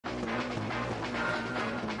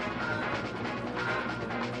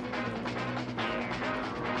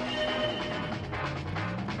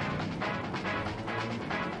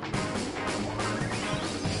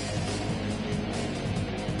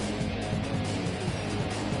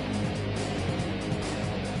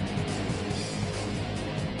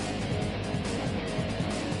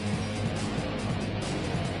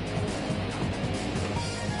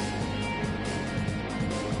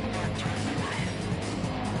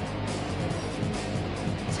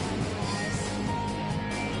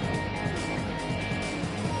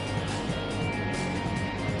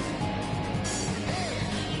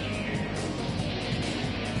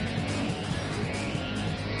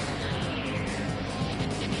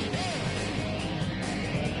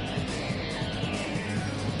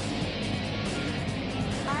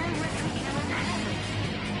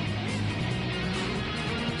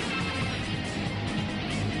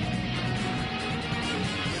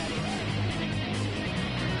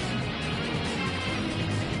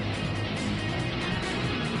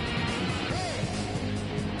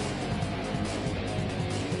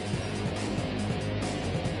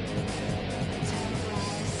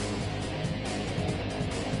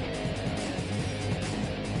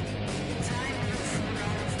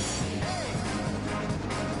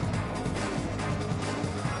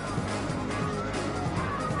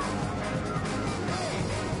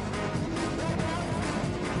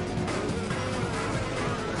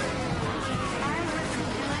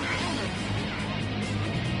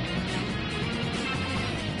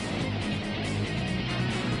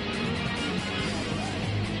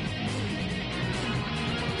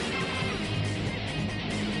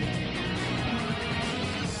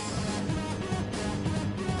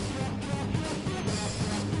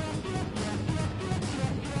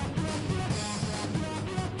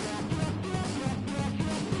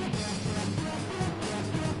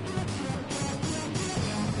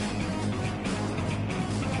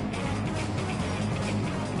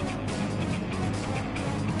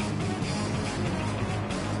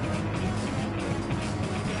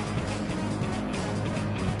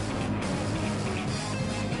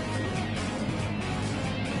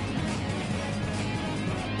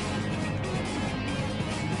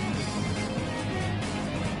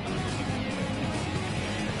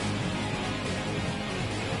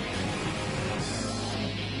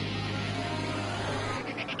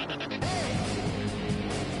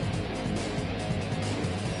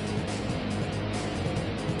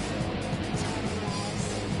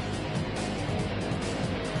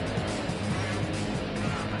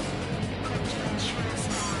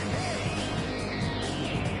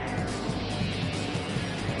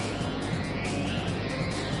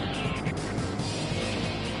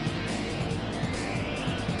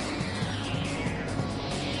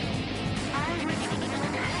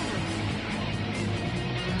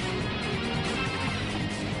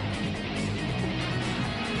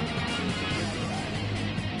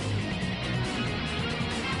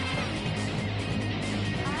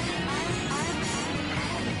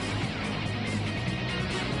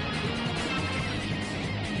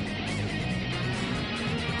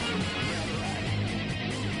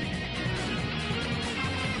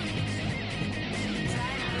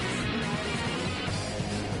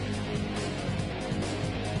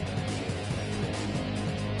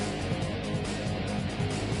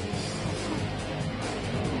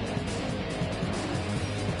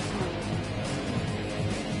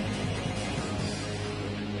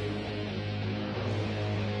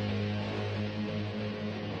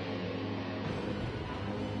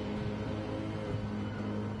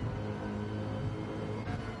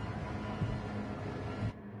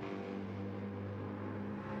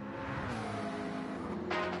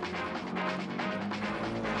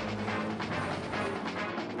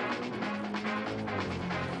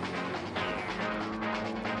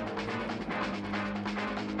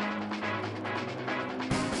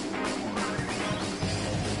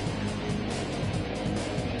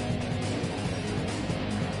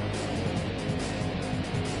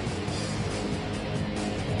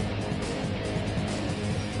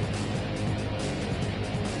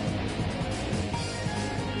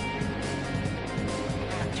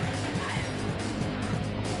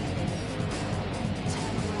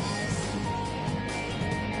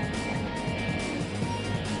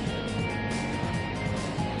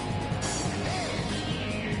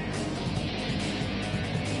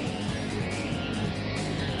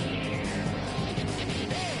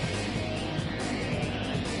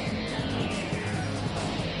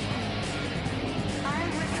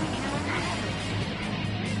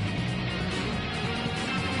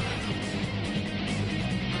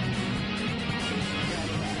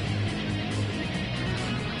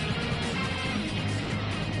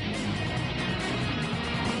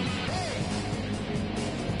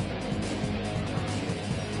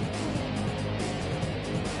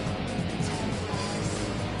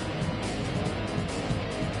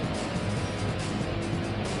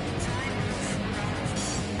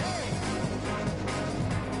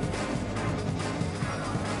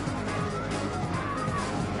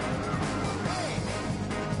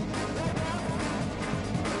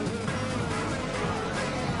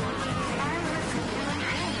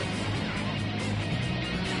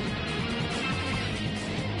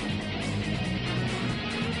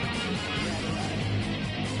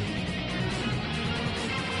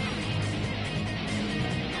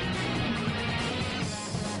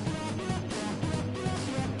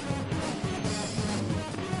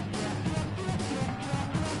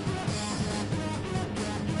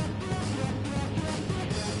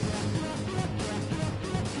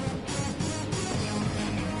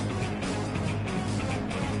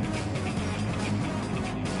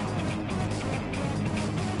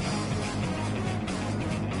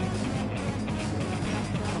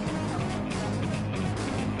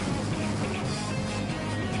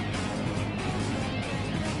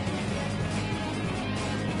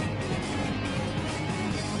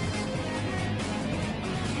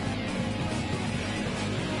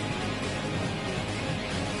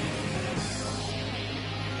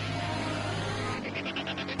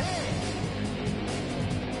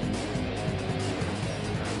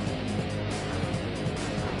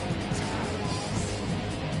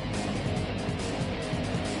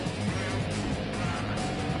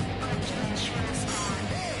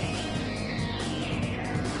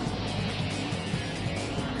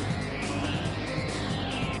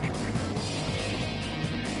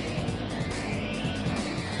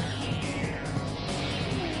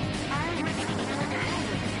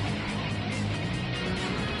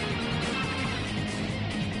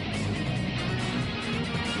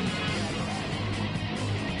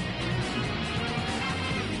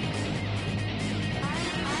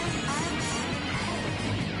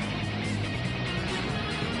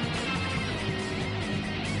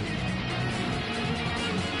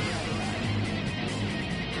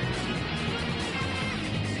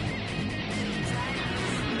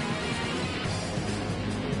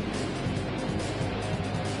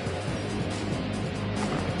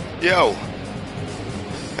Yo,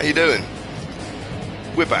 how you doing?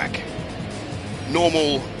 We're back.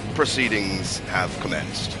 Normal proceedings have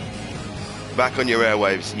commenced. Back on your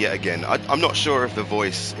airwaves yet again. I'm not sure if the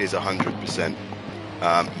voice is 100%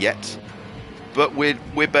 yet, but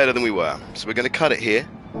we're better than we were. So we're going to cut it here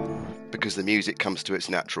because the music comes to its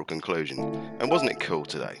natural conclusion. And wasn't it cool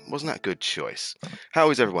today? Wasn't that a good choice?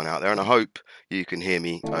 How is everyone out there? And I hope you can hear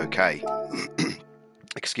me okay.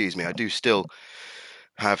 Excuse me, I do still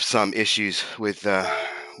have some issues with the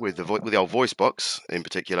old voice box in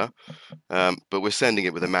particular, but we're sending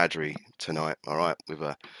it with a Madry tonight. All right,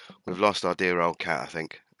 we've lost our dear old cat. I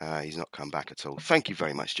think he's not come back at all. Thank you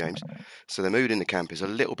very much, James. So the mood in the camp is a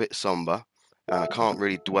little bit somber, and I can't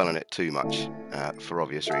really dwell on it too much for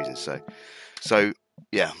obvious reasons. So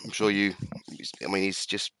yeah, I'm sure you. I mean, he's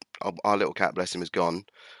just our little cat, bless him, is gone,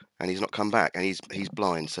 and he's not come back, and he's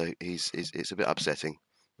blind, so it's a bit upsetting.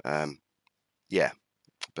 Yeah,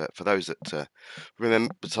 but for those that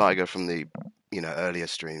remember Tiger from the earlier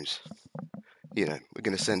streams, we're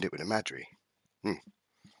going to send it with a Madry.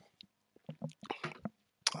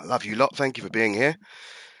 I love you lot. Thank you for being here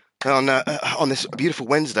on this beautiful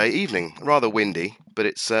Wednesday evening. Rather windy, but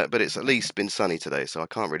it's at least been sunny today, so I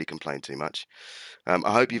can't really complain too much.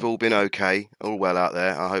 I hope you've all been okay, all well out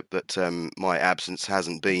there. I hope that my absence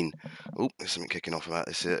hasn't been. Oh, there's something kicking off about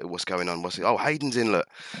this. What's going on? Oh, Hayden's in. Look,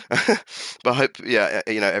 but I hope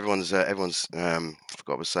everyone's I forgot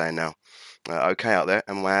what I was saying now. Okay out there,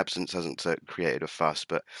 and my absence hasn't created a fuss.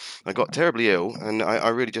 But I got terribly ill, and I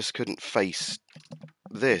really just couldn't face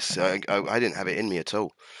this. I didn't have it in me at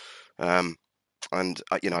all. And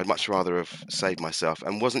I'd much rather have saved myself.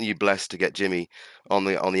 And wasn't you blessed to get Jimmy on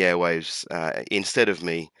the airwaves instead of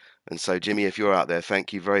me? And so, Jimmy, if you're out there,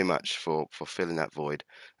 thank you very much for filling that void.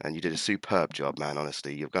 And you did a superb job, man.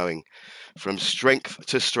 Honestly, you're going from strength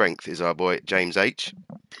to strength. Is our boy James H.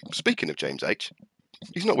 Speaking of James H,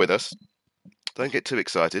 he's not with us. Don't get too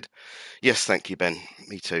excited. Yes, thank you, Ben.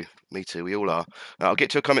 Me too. Me too. We all are. I'll get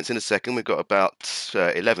to your comments in a second. We've got about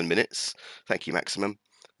 11 minutes. Thank you, Maximum.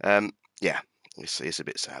 Yeah, it's a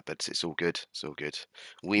bit sad, but it's all good. It's all good.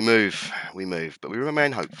 We move, but we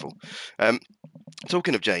remain hopeful.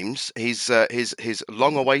 Talking of James, his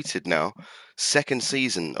long-awaited now second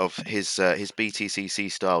season of his BTCC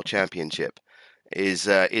style championship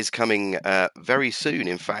is coming very soon.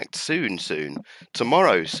 In fact, soon,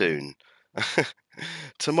 tomorrow, soon.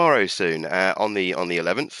 Tomorrow soon on the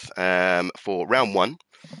 11th for round one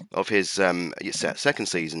of his second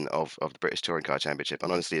season of the British Touring Car Championship,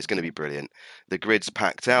 and honestly, it's going to be brilliant. The grid's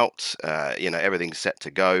packed out, everything's set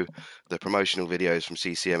to go. The promotional videos from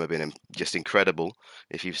CCM have been just incredible.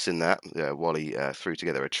 If you've seen that, Wally threw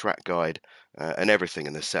together a track guide and everything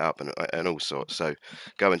in the setup and all sorts. So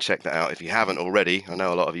go and check that out if you haven't already. I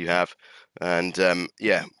know a lot of you have. And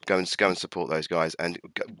go and support those guys and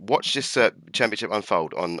watch this championship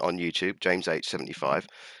unfold on YouTube. James H75.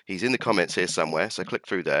 He's in the comments here somewhere, so click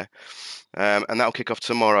through there. And that'll kick off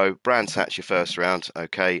tomorrow. Brands Hatch, your first round.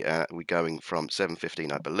 Okay, we're going from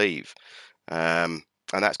 7:15, I believe, and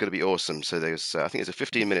that's going to be awesome. So there's, I think, there's a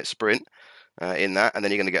 15-minute sprint in that, and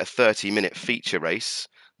then you're going to get a 30-minute feature race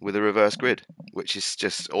with a reverse grid, which is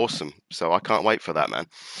just awesome. So I can't wait for that, man.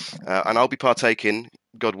 And I'll be partaking,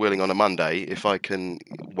 God willing, on a Monday if I can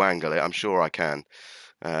wangle it. I'm sure I can.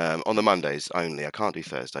 On the Mondays only. I can't do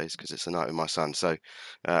Thursdays because it's the night with my son. So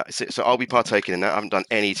I'll be partaking in that. I haven't done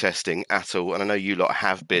any testing at all, and I know you lot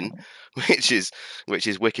have been, which is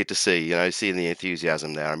wicked to see. Seeing the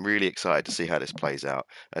enthusiasm there. I'm really excited to see how this plays out,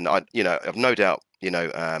 and I've no doubt.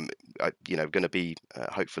 Going to be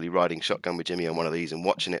hopefully riding shotgun with Jimmy on one of these and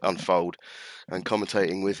watching it unfold and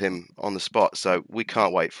commentating with him on the spot. So we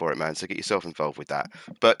can't wait for it, man. So get yourself involved with that.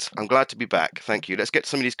 But I'm glad to be back. Thank you. Let's get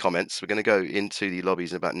some of these comments. We're going to go into the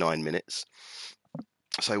lobbies in about 9 minutes.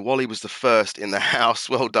 So Wally was the first in the house.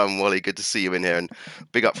 Well done, Wally. Good to see you in here. And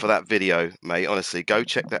big up for that video, mate. Honestly, go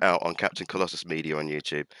check that out on Captain Colossus Media on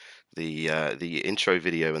YouTube. The intro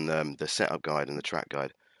video and the setup guide and the track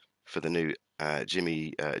guide for the new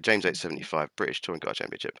James 875 British Touring Car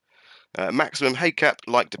Championship. Maximum, hey Cap,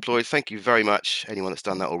 like deployed. Thank you very much, anyone that's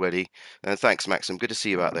done that already. And thanks, Maximum. Good to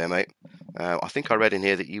see you out there, mate. I think I read in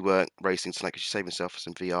here that you weren't racing tonight because you saved yourself for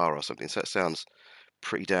some VR or something. So that sounds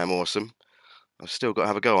pretty damn awesome. I've still got to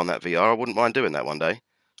have a go on that VR. I wouldn't mind doing that one day.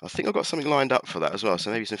 I think I've got something lined up for that as well.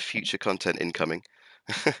 So maybe some future content incoming.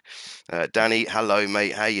 Danny, hello,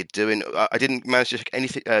 mate. How you doing? I didn't manage to check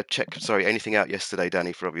anything out yesterday,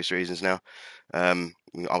 Danny, for obvious reasons. Now,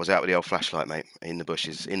 I was out with the old flashlight, mate, in the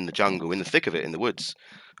bushes, in the jungle, in the thick of it, in the woods.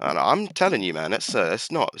 And I'm telling you, man, it's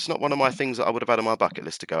not one of my things that I would have had on my bucket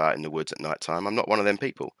list to go out in the woods at night time. I'm not one of them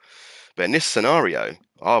people. But in this scenario,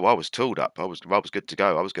 I was tooled up. I was good to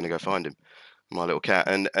go. I was going to go find him, my little cat,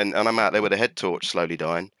 and I'm out there with a head torch slowly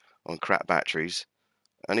dying on crap batteries,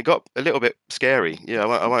 and it got a little bit scary. Yeah,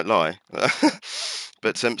 I won't lie.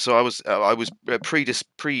 But so I was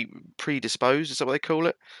predisposed. Is that what they call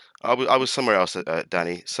it? I was somewhere else,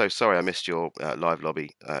 Danny. So sorry I missed your live lobby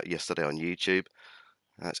yesterday on YouTube.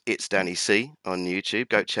 It's Danny C on YouTube.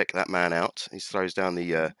 Go check that man out. He throws down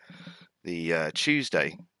the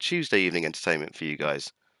Tuesday evening entertainment for you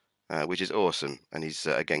guys, which is awesome. And he's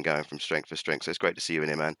again going from strength to strength. So it's great to see you in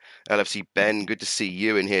here, man. LFC Ben, good to see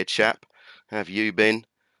you in here, chap. How have you been?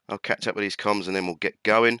 I'll catch up with these comms and then we'll get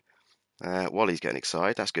going. Wally's getting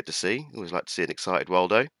excited. That's good to see. Always like to see an excited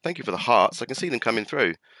Waldo. Thank you for the hearts. I can see them coming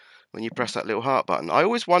through when you press that little heart button. I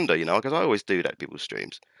always wonder, you know, because I always do that at people's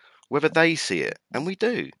streams, whether they see it, and we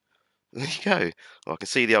do. There you go. Oh, I can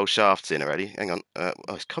see the old shafts in already. Hang on.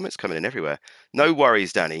 His comments coming in everywhere. No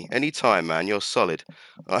worries, Danny. Anytime, man. You're solid.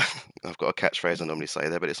 I've got a catchphrase I normally say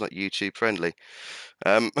there, but it's not YouTube friendly.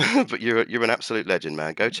 But you're an absolute legend,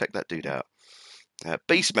 man. Go check that dude out.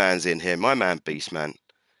 Beastman's in here. My man, Beastman.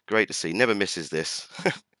 Great to see. Never misses this.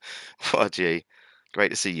 What a G. Great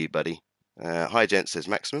to see you, buddy. Hi, gent, says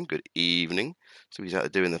Maximum. Good evening. So he's out there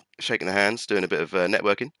doing shaking the hands, doing a bit of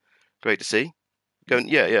networking. Great to see. Going,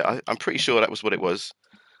 yeah. I'm pretty sure that was what it was.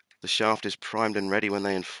 The shaft is primed and ready when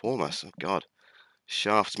they inform us. Oh God,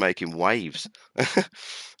 shaft's making waves.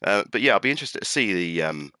 But yeah, I'll be interested to see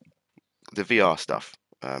the VR stuff,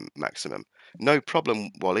 Maximum. No problem,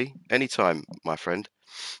 Wally. Anytime, my friend.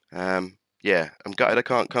 Yeah, I'm gutted I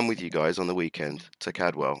can't come with you guys on the weekend to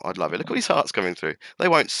Cadwell. I'd love it. Look at these hearts coming through. They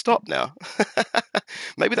won't stop now.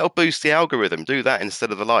 Maybe that'll boost the algorithm. Do that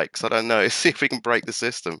instead of the likes. I don't know. See if we can break the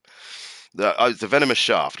system. The venomous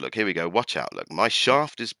shaft. Look, here we go. Watch out. Look, my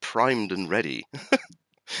shaft is primed and ready.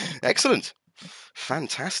 Excellent.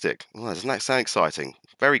 Fantastic. Well, doesn't that sound exciting?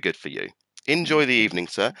 Very good for you. Enjoy the evening,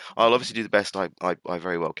 sir. I'll obviously do the best I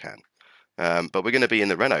very well can. But we're going to be in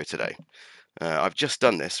the Renault today. I've just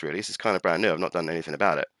done this, really. This is kind of brand new. I've not done anything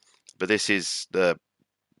about it. But this is the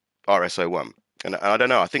RS01. And I don't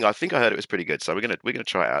know. I think I heard it was pretty good. So we're gonna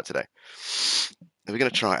try it out today. We're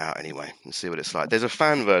gonna try it out anyway and see what it's like. There's a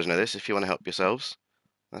fan version of this if you want to help yourselves.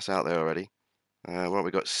 That's out there already. Well,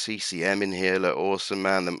 we've got CCM in here. Look, awesome,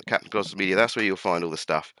 man. The Captain Cosmos Media. That's where you'll find all the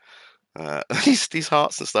stuff. These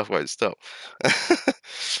hearts and stuff won't stop.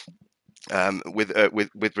 With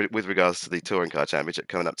regards to the touring car championship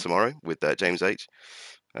coming up tomorrow with James H.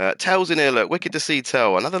 Tell's in here. Look, wicked to see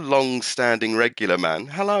Tell. Another long-standing regular, man.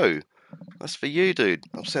 Hello. That's for you, dude.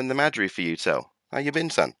 I'll send the Madry for you, Tell. How you been,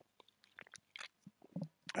 son?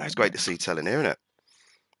 It's great to see Tell in here, isn't it?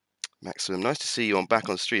 Maximum, nice to see you back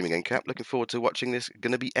on stream again, Cap. Looking forward to watching this.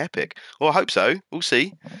 Going to be epic. Well, I hope so. We'll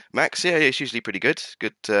see. Max, yeah, it's usually pretty good.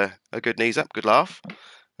 Good, a good knees up, good laugh.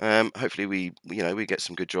 Hopefully we get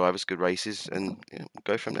some good drivers, good races, and we'll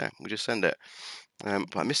go from there. We'll just send it.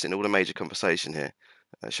 But I'm missing all the major conversation here.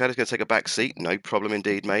 Shadow's going to take a back seat. No problem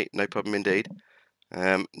indeed, mate. No problem indeed.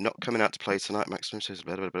 Not coming out to play tonight. Maximum says,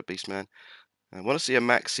 blah, blah, blah, Beastman. I want to see a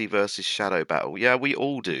Maxi versus Shadow battle. Yeah, we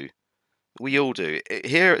all do. We all do.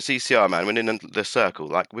 Here at CCR, man, we're in the circle.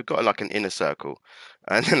 Like, we've got like an inner circle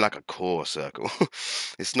and then like a core circle.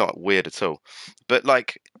 It's not weird at all. But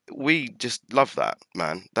like, we just love that,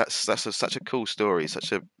 man. That's such a cool story.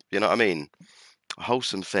 Such a, you know what I mean? A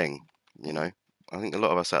wholesome thing, you know? I think a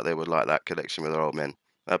lot of us out there would like that connection with our old men.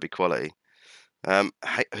 That'd be quality.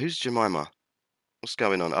 Hey, who's Jemima? What's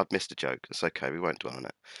going on? I've missed a joke. It's okay. We won't dwell on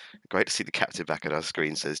it. Great to see the captain back at our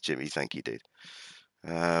screen, says Jimmy. Thank you, dude.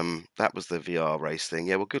 That was the VR race thing.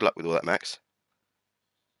 Yeah, well, good luck with all that, Max.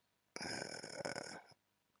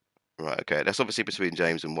 Right, okay. That's obviously between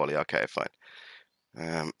James and Wally. Okay,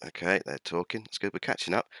 fine. Okay, they're talking. It's good. We're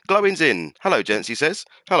catching up. Glowing's in. Hello, gents, he says.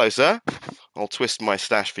 Hello, sir. I'll twist my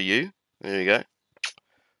stash for you. There you go.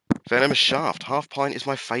 Venomous Shaft. Half Pint is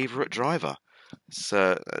my favourite driver. It's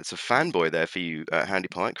a fanboy there for you, Handy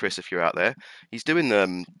Pint. Chris, if you're out there. He's doing I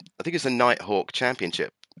think it's the Nighthawk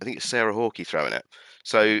Championship. I think it's Sarah Hawkey throwing it.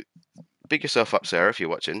 So big yourself up, Sarah, if you're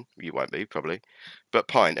watching. You won't be, probably. But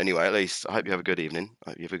Pint, anyway, at least. I hope you have a good evening.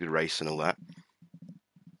 I hope you have a good race and all that.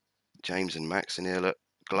 James and Max in here, look.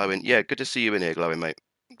 Glowing. Yeah, good to see you in here, Glowing, mate.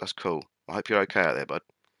 That's cool. I hope you're okay out there, bud.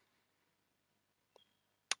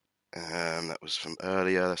 That was from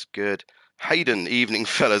earlier. That's good. Hayden, evening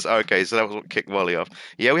fellas. Okay, so that was what kicked Wally off.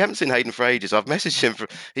 Yeah, we haven't seen Hayden for ages. I've messaged him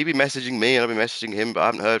he'd been messaging me and I've been messaging him, but I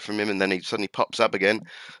haven't heard from him, and then he suddenly pops up again.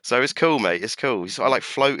 So it's cool, mate. It's cool. He's sort of like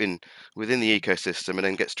floating within the ecosystem and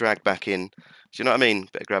then gets dragged back in. Do you know what I mean?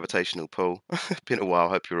 Bit of gravitational pull. Been a while.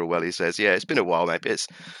 Hope you're all well. He says, yeah, it's been a while, mate. But it's,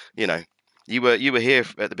 you know, you were here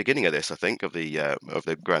at the beginning of this, I think, of the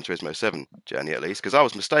Gran Turismo 7 journey at least, because I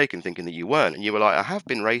was mistaken thinking that you weren't, and you were like, I have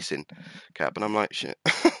been racing, Cap, and I'm like, shit.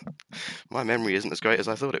 My memory isn't as great as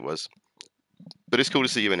I thought it was. But it's cool to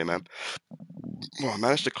see you in it, man. Well, I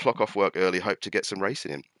managed to clock off work early, hope to get some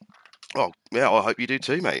racing in. Oh, yeah, I hope you do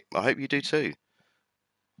too, mate. I hope you do too.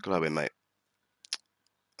 Glowing, mate.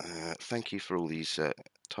 Thank you for all these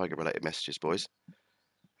Tiger-related messages, boys.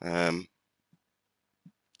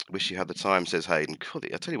 Wish you had the time, says Hayden. God,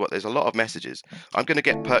 I tell you what, there's a lot of messages. I'm going to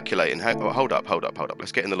get percolating. Hold up.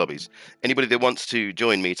 Let's get in the lobbies. Anybody that wants to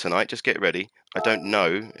join me tonight, just get ready. I don't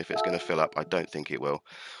know if it's going to fill up. I don't think it will.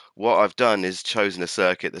 What I've done is chosen a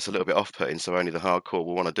circuit that's a little bit off-putting, so only the hardcore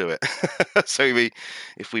will want to do it. So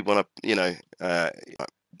if we want to,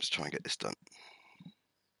 let's try and get this done.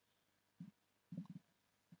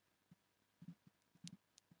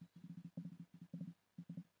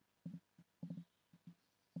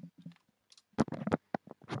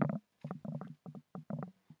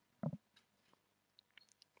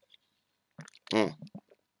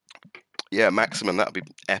 Yeah, maximum. That would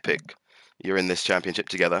be epic. You're in this championship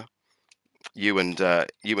together. You and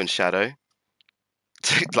Shadow,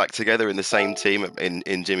 like together in the same team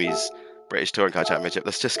in Jimmy's British Touring Car Championship.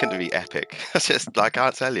 That's just going to be epic. That's just, I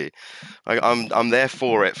can't tell you. I'm there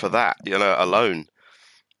for that, alone.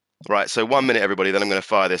 Right, so 1 minute, everybody. Then I'm going to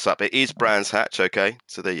fire this up. It is Brands Hatch, okay.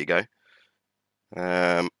 So there you go.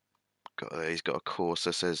 He's got a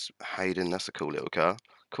Corsa. Says Hayden. That's a cool little car.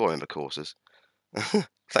 Cool member Corsas.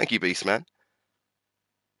 Thank you, Beastman.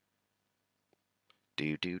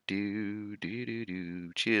 Do.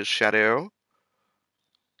 Cheers, Shadow.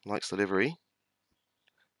 Likes the livery.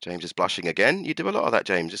 James is blushing again. You do a lot of that,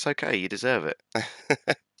 James. It's okay. You deserve it.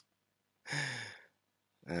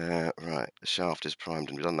 Right, the shaft is primed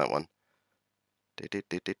and we've done that one.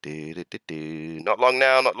 Not long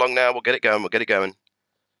now. We'll get it going.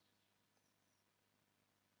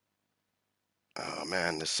 Oh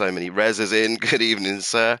man, there's so many Rezzers in. Good evening,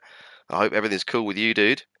 sir. I hope everything's cool with you,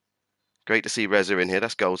 dude. Great to see Rezza in here.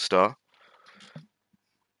 That's Gold Star.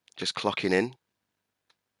 Just clocking in.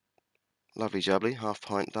 Lovely jubbly. Half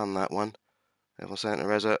pint, done that one. Evan Santa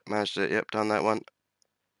Rezza, managed it. Yep, done that one.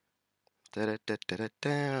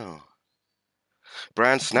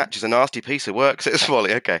 Brand Snatch is a nasty piece of work, says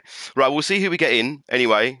Wally. Okay. Right, we'll see who we get in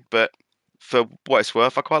anyway, but for what it's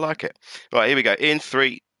worth, I quite like it. Right, here we go. In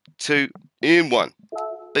 3, 2, in 1.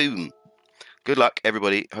 Boom. Good luck,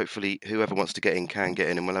 everybody. Hopefully, whoever wants to get in can get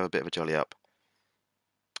in, and we'll have a bit of a jolly up.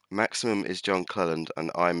 Maximum is John Cleland,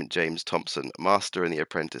 and I'm James Thompson, master and the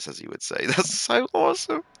apprentice, as you would say. That's so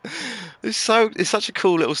awesome. It's such a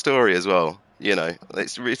cool little story as well.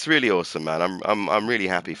 It's really awesome, man. I'm really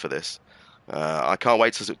happy for this. I can't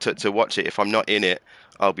wait to watch it. If I'm not in it,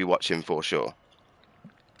 I'll be watching for sure.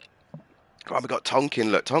 God, we got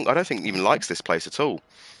Tonkin. Look, I don't think he even likes this place at all.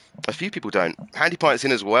 A few people don't. Handy Pint's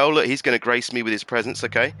in as well. Look, he's going to grace me with his presence,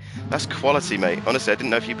 okay? That's quality, mate. Honestly, I didn't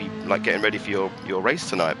know if you'd be like getting ready for your race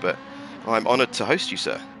tonight, but I'm honoured to host you,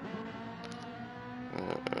 sir.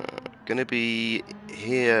 Going to be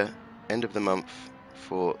here end of the month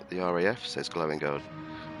for the RAF, says Glowing Gold.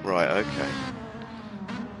 Right, okay.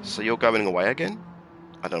 So you're going away again?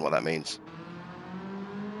 I don't know what that means.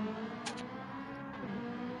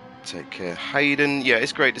 Take care. Hayden, yeah,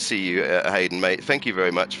 it's great to see you, Hayden, mate. Thank you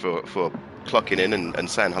very much for clocking in and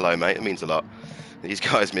saying hello, mate. It means a lot. These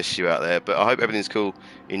guys miss you out there, but I hope everything's cool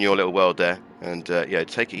in your little world there. And yeah,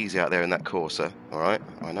 take it easy out there in that Corsa, all right?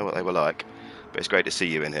 I know what they were like, but it's great to see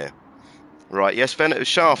you in here. Right, yes, Venator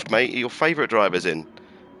Shaft, mate. Your favourite driver's in.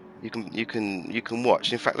 You can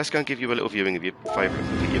watch. In fact, let's go and give you a little viewing of your favourite.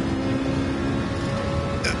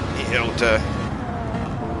 Your old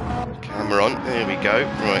camera on. There we go.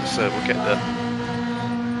 Right, so we'll get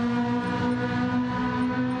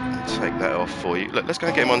take that off for you. Look, let's go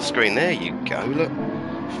and get him on screen. There you go. Look,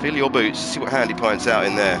 feel your boots. See what Handy Pint's out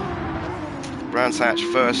in there. Brands Hatch,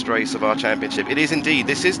 first race of our championship. It is indeed.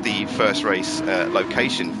 This is the first race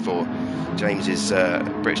location for James's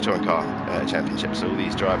British Touring Car Championship. So all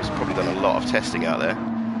these drivers have probably done a lot of testing out there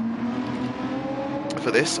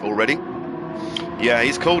for this already. Yeah,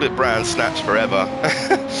 he's called it Brand Snatch forever.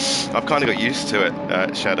 I've kind of got used to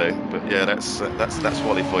it, Shadow. But yeah, that's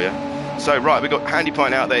Wally for you. So right, we've got Handy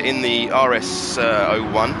Pint out there in the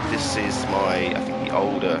RS01. This is I think the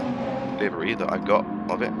older livery that I've got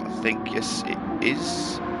of it. I think, yes, it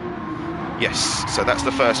is. Yes, so that's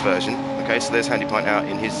the first version. Okay, so there's Handy Pint out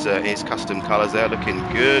in his custom colours there, looking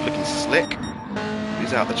good, looking slick.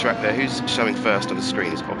 Who's out the track there? Who's showing first on the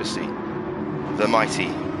screen is obviously the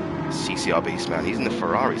mighty CCR Beast Man. He's in the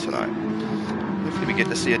Ferrari tonight. Hopefully we get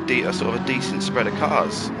to see a sort of a decent spread of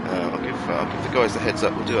cars. I'll give the guys the heads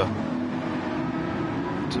up. We'll do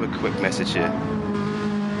a quick message here.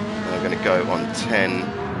 We're going to go on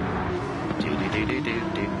 10.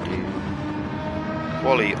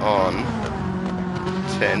 Quali on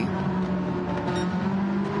 10.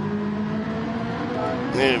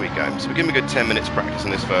 There we go. So we're giving a good 10 minutes practice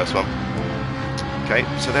on this first one. Okay,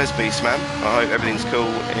 so there's Beastman. I hope everything's cool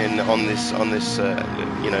on this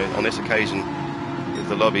occasion with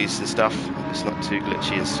the lobbies and stuff. It's not too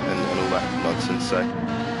glitchy and all that nonsense. So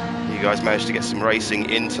you guys managed to get some racing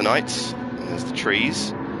in tonight. And there's the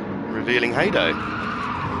trees revealing Hado,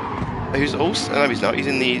 who's also he's not. He's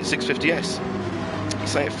in the 650S. You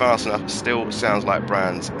say it fast enough, it still sounds like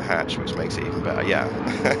Brands Hatch, which makes it even better. Yeah,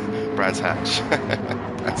 Brands Hatch.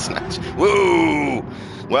 Brands Hatch. Woo!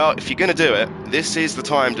 Well, if you're going to do it, this is the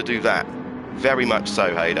time to do that. Very much so,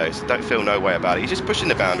 Hado. So don't feel no way about it. He's just pushing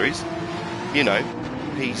the boundaries. You know,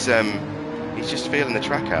 he's just feeling the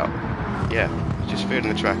track out. Yeah, he's just feeling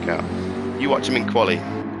the track out. You watch him in quali,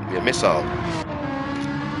 be a missile.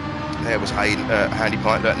 There was Handy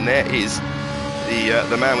Pint, and there is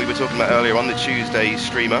the man we were talking about earlier on, the Tuesday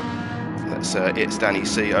streamer. That's It's Danny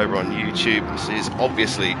C over on YouTube. This is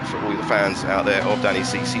obviously for all the fans out there of Danny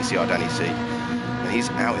C, CCR Danny C. And he's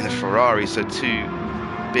out in the Ferrari, so 2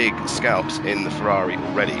 big scalps in the Ferrari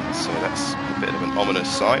already. So that's a bit of an ominous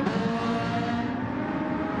sign.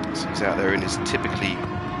 So he's out there in his typically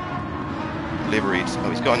liveried. Oh,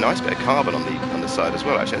 he's got a nice bit of carbon on the side as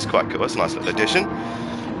well. Actually, that's quite cool. That's a nice little addition.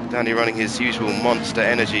 Danny running his usual Monster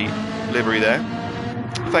Energy livery there.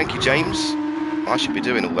 Thank you, James. I should be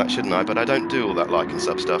doing all that, shouldn't I? But I don't do all that like and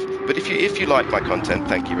sub stuff. But if you like my content,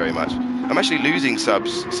 thank you very much. I'm actually losing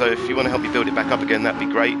subs, so if you want to help me build it back up again, that'd be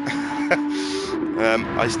great.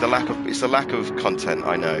 It's the lack of content.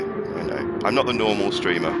 I know. I'm not the normal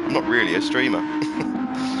streamer. I'm not really a streamer.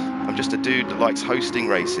 I'm just a dude that likes hosting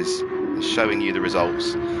races and showing you the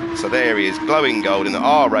results. So there he is, glowing gold in the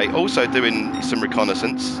R rate, also doing some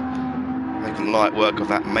reconnaissance, making light work of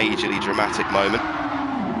that majorly dramatic moment.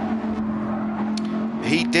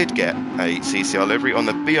 He did get a CCR livery on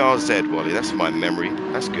the BRZ, Wally. That's my memory.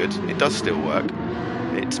 That's good. It does still work.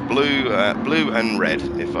 It's blue and red,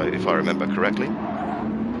 if I remember correctly.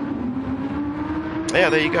 Yeah,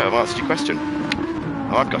 there you go. I've answered your question.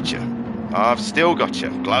 I've got you. I've still got you.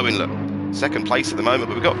 Glowing look. Second place at the moment,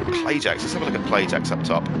 but we've got Clayjax. Let's have a look at Clayjax up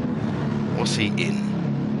top. What's he in?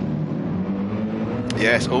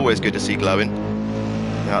 Yes, always good to see glowing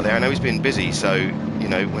out there. I know he's been busy, so you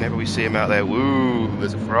know whenever we see him out there, woo!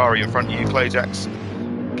 There's a Ferrari in front of you, Clayjax,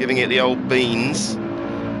 giving it the old beans.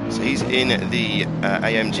 So he's in the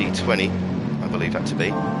AMG 20, I believe that to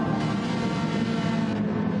be.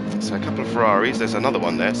 So a couple of Ferraris. There's another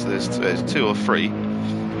one there. So there's 2 or 3.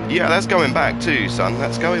 Yeah, that's going back too, son.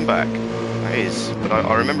 That's going back. That is. But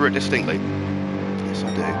I remember it distinctly. Yes,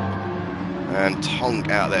 I do. And Tonk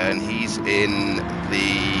out there, and he's in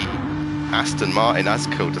the Aston Martin. That's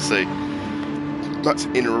cool to see. That's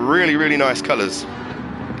in really, really nice colours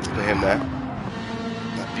for him there.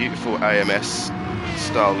 That beautiful AMS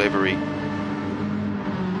style livery.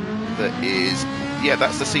 That is, yeah,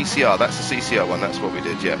 that's the CCR. That's the CCR one. That's what we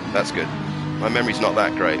did. Yeah, that's good. My memory's not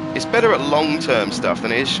that great. It's better at long-term stuff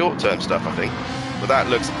than it is short-term stuff, I think. But that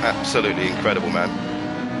looks absolutely incredible, man.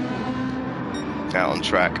 Out on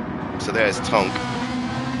track. So there's Tonk.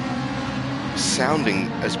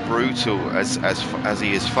 Sounding as brutal as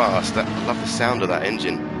he is fast. I love the sound of that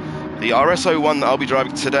engine. The RS01 that I'll be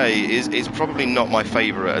driving today is probably not my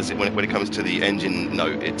favourite when it comes to the engine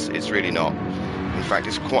note. It's really not. In fact,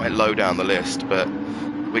 it's quite low down the list, but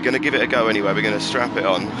we're going to give it a go anyway. We're going to strap it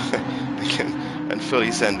on and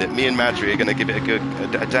fully send it. Me and Madry are going to give it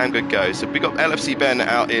a damn good go. So we got LFC Ben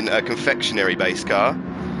out in a confectionery based car.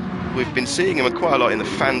 We've been seeing him quite a lot in the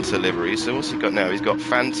Fanta livery. So what's he got now? He's got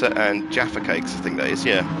Fanta and Jaffa cakes, I think that is,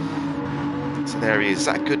 yeah. So there he is. Is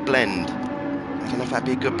that a good blend? I don't know if that'd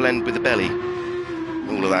be a good blend with the belly.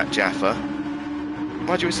 All of that Jaffa.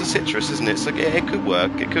 Mind you, it's a citrus, isn't it? So yeah, it could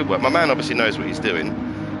work. It could work. My man obviously knows what he's doing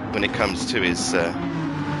when it comes to his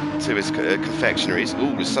confectionaries.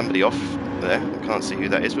 Oh, there's somebody off there. I can't see who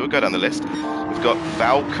that is, but we'll go down the list. We've got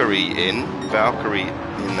Valkyrie in that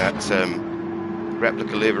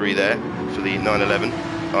replica livery there for the 911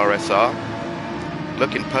 RSR.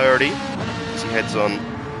 Looking purdy as he heads on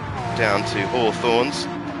down to Hawthorns.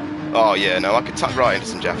 Oh yeah, no, I could tuck right into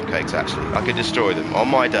some Jaffa Cakes actually. I could destroy them. On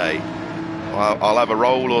my day, I'll have a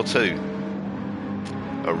roll or two.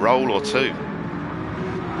 A roll or two.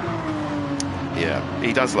 Yeah,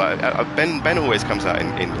 he does like Ben always comes out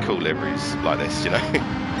in cool liveries like this, you know.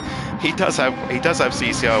 he does have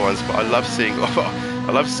CCR ones, but I love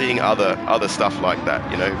seeing other stuff like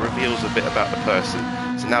that, you know. It reveals a bit about the person.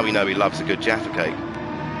 So now we know he loves a good Jaffa Cake.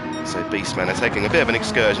 So Beastman are taking a bit of an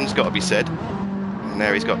excursion, it's got to be said. And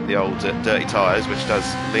there he's got the old dirty tyres, which does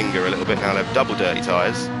linger a little bit. Now they'll have double dirty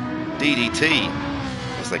tyres, DDT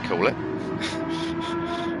as they call it.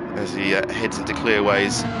 As he heads into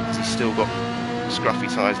clearways, has he still got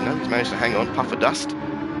scruffy tyres? No, he's managed to hang on. Puff of dust.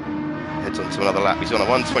 Heads on to another lap. He's on a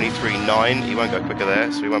 1:23.9. He won't go quicker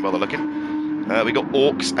there, so we won't bother looking. We got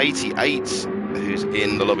Orcs88, who's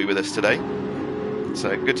in the lobby with us today.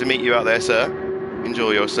 So good to meet you out there, sir.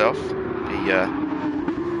 Enjoy yourself.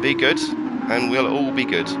 Be good, and we'll all be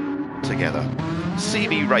good together.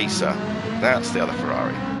 CB Racer. That's the other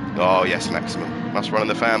Ferrari. Oh yes, Maximum. Must run in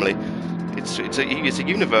the family. It's a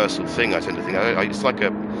universal thing. I tend to think. It's like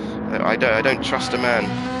I don't trust a man.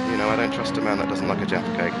 You know, I don't trust a man that doesn't like a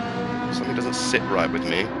Jaffa Cake. Something doesn't sit right with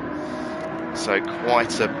me. So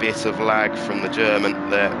quite a bit of lag from the German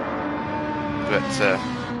there. But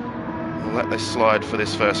we'll let this slide for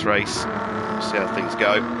this first race. See how things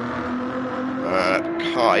go.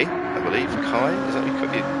 Kai, I believe. Kai, is that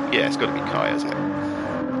what you? Yeah, it's got to be Kai, hasn't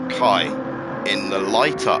it? Kai in the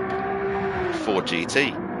light up Ford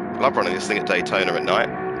GT. Love running this thing at Daytona at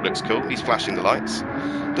night. Looks cool. He's flashing the lights.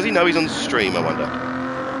 Does he know he's on stream, I wonder?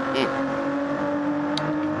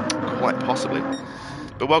 Quite possibly.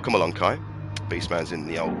 But welcome along, Kai. Beastman's in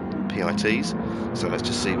the old PITs. So let's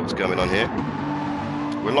just see what's going on here.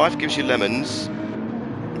 When life gives you lemons,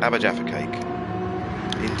 have a Jaffa Cake.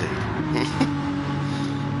 Indeed.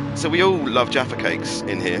 So we all love Jaffa Cakes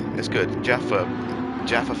in here. It's good. Jaffa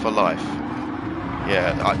for life.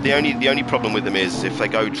 Yeah, the only problem with them is if they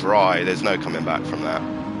go dry, there's no coming back from that.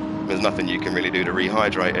 There's nothing you can really do to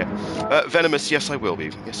rehydrate it. Venomous, yes I will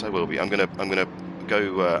be. Yes I will be. I'm gonna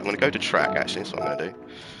go to track. Actually, that's what I'm gonna do.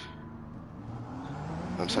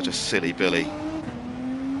 I'm such a silly Billy.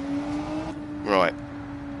 Right.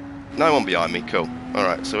 No one behind me. Cool. All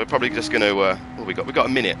right. So we're probably just gonna. What we got? We got a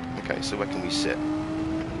minute. Okay. So where can we sit?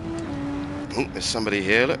 Oh, there's somebody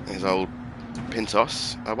here. Look, there's old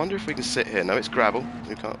Pintos. I wonder if we can sit here. No, it's gravel.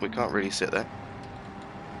 We can't really sit there.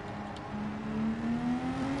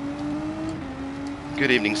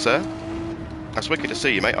 Good evening, sir. That's wicked to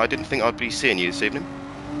see you, mate. I didn't think I'd be seeing you this evening.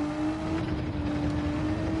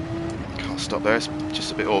 Can't stop there. It's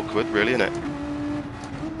just a bit awkward, really, isn't it?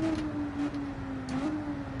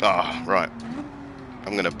 Ah, right.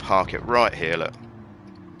 I'm going to park it right here. Look,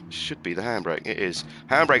 should be the handbrake. It is.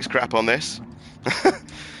 Handbrake's crap on this.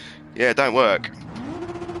 Yeah, don't work.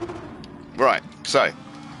 Right, so.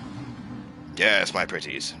 Yes, my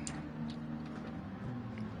pretties.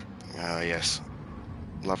 Ah, yes.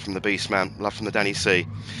 Love from the Beast Man. Love from the Danny C.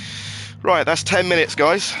 Right, that's 10 minutes,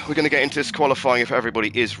 guys. We're going to get into this qualifying if everybody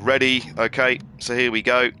is ready. Okay, so here we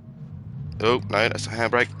go. Oh, no, that's a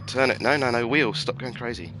handbrake. Turn it. No, wheel. Stop going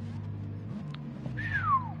crazy.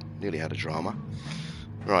 Nearly had a drama.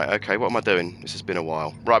 Right, okay, what am I doing? This has been a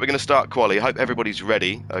while. Right, we're going to start quali. I hope everybody's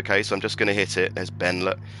ready. Okay, so I'm just going to hit it. There's Ben,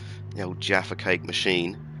 look. The old Jaffa Cake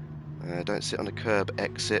machine. Don't sit on the curb,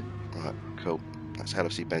 exit. Right, cool. That's how I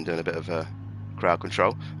see Ben doing a bit of crowd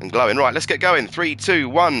control. And glowing. Right, let's get going. 3, 2,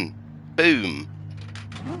 1. Boom.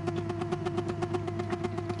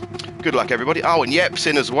 Good luck, everybody. Oh, and Yep's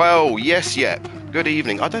in as well. Yes, Yep. Good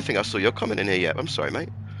evening. I don't think I saw your comment in here, Yep. I'm sorry, mate.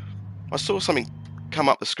 I saw something come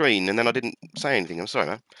up the screen and then I didn't say anything. I'm sorry,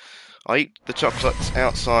 man. I eat the chocolates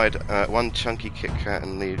outside, one chunky Kit Kat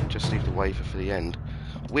and just leave the wafer for the end.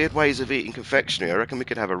 Weird ways of eating confectionery. I reckon we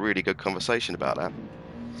could have a really good conversation about that.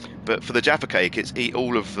 But for the Jaffa Cake, it's eat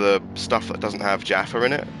all of the stuff that doesn't have Jaffa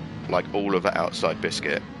in it, like all of the outside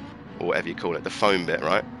biscuit, or whatever you call it, the foam bit,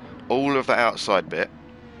 right? All of the outside bit,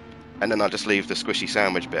 and then I just leave the squishy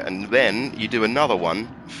sandwich bit, and then you do another one,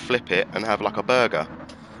 flip it, and have like a burger.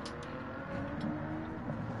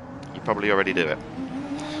 You probably already do it.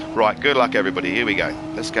 Right, good luck, everybody. Here we go.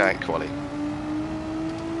 Let's go out quali.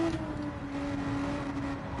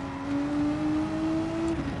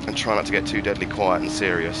 And try not to get too deadly quiet and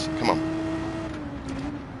serious. Come on.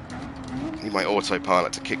 Need my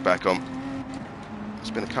autopilot to kick back on. It's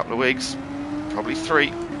been a couple of weeks. Probably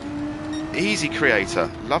 3. Easy Creator.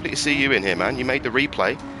 Lovely to see you in here, man. You made the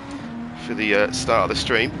replay for the start of the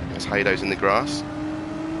stream. There's Hado's in the grass.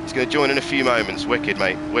 He's going to join in a few moments. Wicked,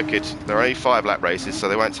 mate. Wicked. There are only 5 lap races, so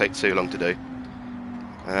they won't take too long to do.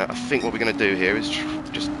 I think what we're going to do here is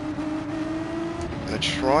just going to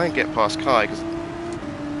try and get past Kai, because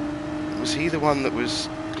was he the one that was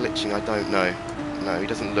glitching? I don't know. No, he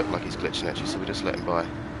doesn't look like he's glitching actually, so we'll just let him by.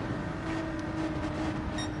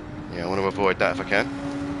 Yeah, I want to avoid that if I can.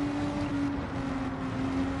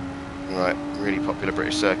 Right, really popular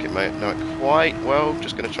British circuit, mate. Not quite well,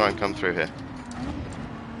 just going to try and come through here.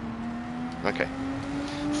 Okay.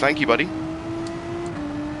 Thank you, buddy.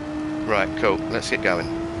 Right, cool. Let's get going.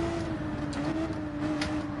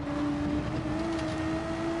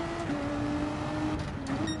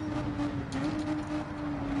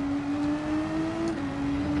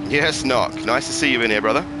 Yes, Knock. Nice to see you in here,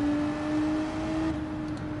 brother.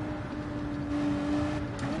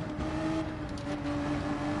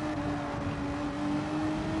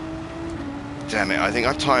 Damn it, I think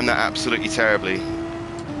I've timed that absolutely terribly.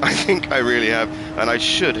 I think I really have. And I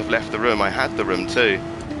should have left the room. I had the room too.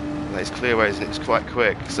 There's clearways and it was quite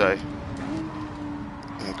quick, so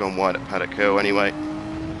I've gone wide at Paddock Hill anyway.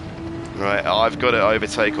 Right, I've got to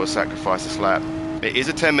overtake or sacrifice a slap. It is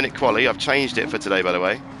a 10-minute quali. I've changed it for today, by the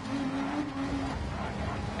way.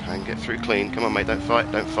 Can get through clean. Come on, mate, don't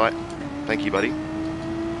fight, don't fight. Thank you, buddy.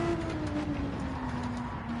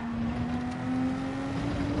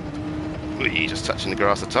 Ooh, just touching the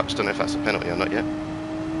grass a touch. Don't know if that's a penalty or not yet.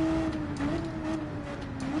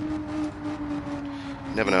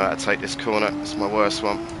 Never know how to take this corner. It's my worst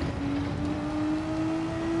one.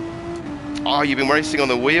 Oh, you've been racing on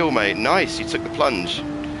the wheel, mate. Nice, you took the plunge.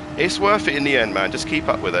 It's worth it in the end, man. Just keep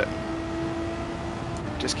up with it.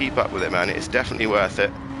 Just keep up with it, man. It's definitely worth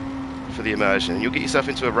it for the immersion. You'll get yourself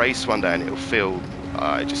into a race one day and it'll feel,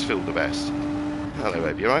 it just feel the best. Hello,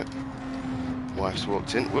 babe, you alright? Wife's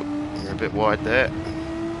walked in. Whoop, you're a bit wide there.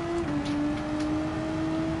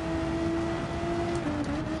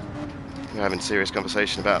 We're having a serious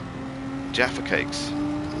conversation about Jaffa cakes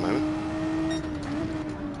at the moment.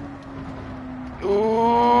 Ooh,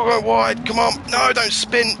 go wide, come on. No, don't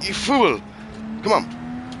spin, you fool. Come on.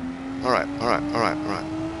 Alright, alright, alright, alright.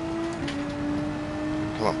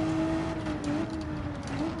 Come on.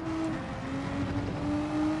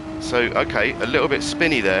 So, okay, a little bit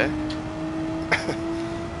spinny there.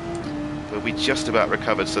 But we just about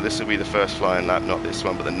recovered, so this will be the first flying lap, not this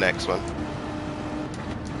one, but the next one.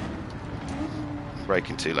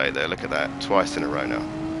 Braking too late there, look at that. Twice in a row now.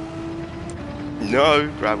 No,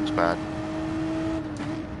 gravel's bad.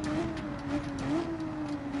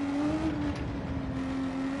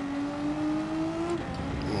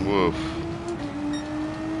 Woof.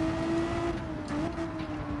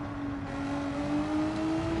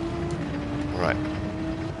 Right.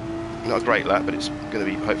 Not a great lap, but it's going to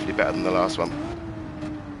be hopefully better than the last one.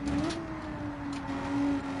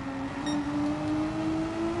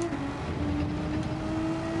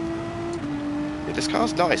 Yeah, this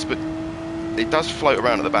car's nice, but it does float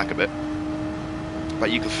around at the back a bit.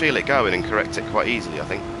 But you can feel it going and correct it quite easily, I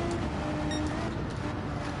think.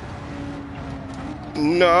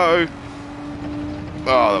 No!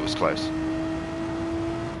 Oh, that was close.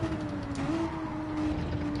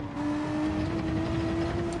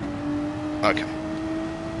 Okay.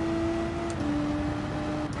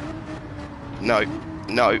 No,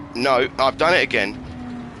 no, no, I've done it again.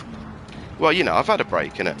 Well, you know, I've had a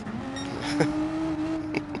break, innit?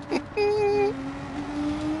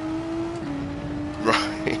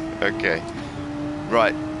 Right, okay.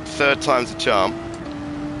 Right, third time's the charm.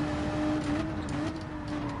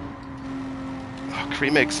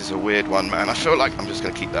 Cream eggs is a weird one, man. I feel like I'm just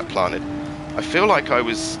going to keep that planted. I feel like I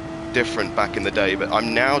was different back in the day, but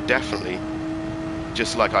I'm now definitely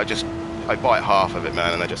just like I bite half of it,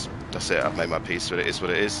 man, and that's it. I've made my peace with it. It is what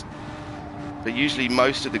it is. But usually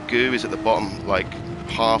most of the goo is at the bottom, like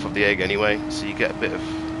half of the egg anyway, so you get a bit of.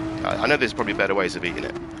 I know there's probably better ways of eating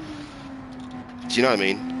it. Do you know what I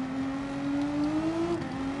mean?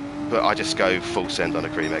 But I just go full send on a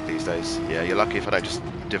cream egg these days. Yeah, you're lucky if I don't just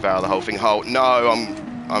devour the whole thing whole. No,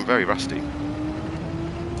 I'm very rusty.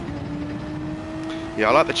 Yeah,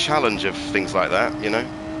 I like the challenge of things like that, you know?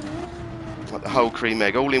 Like the whole cream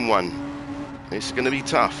egg, all in one. It's going to be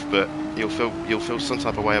tough, but you'll feel some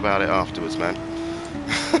type of way about it afterwards, man.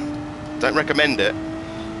 Don't recommend it,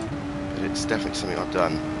 but it's definitely something I've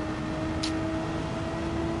done.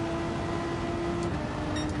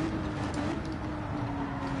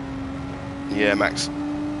 Yeah, Max.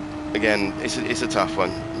 Again, it's a tough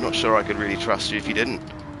one. I'm not sure I could really trust you if you didn't.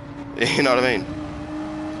 You know what I mean?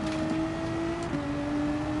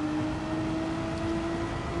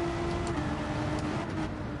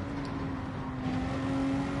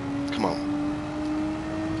 Come on.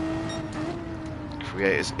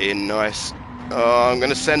 Creators in, nice. Oh, I'm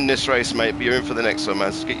going to send this race, mate, but you're in for the next one,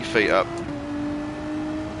 man. So get your feet up.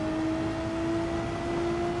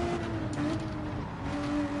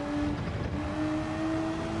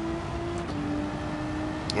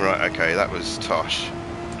 Right, okay, that was tosh.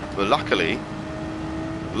 But luckily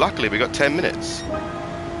we got 10 minutes.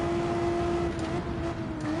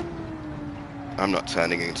 I'm not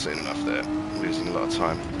turning in soon enough there. I'm losing a lot of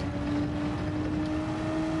time.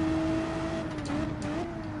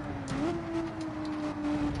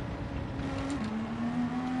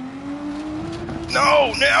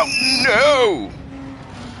 No, no!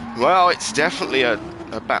 Well, it's definitely a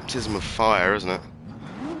baptism of fire, isn't it?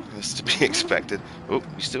 That's to be expected. Oh,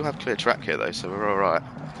 we still have clear track here though, so we're alright.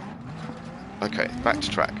 Okay, back to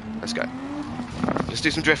track. Let's go. Let's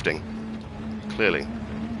do some drifting. Clearly.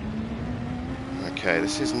 Okay,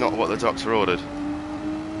 this is not what the doctor ordered.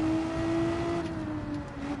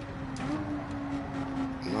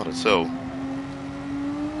 Not at all.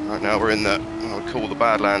 Right now we're in the, I would call the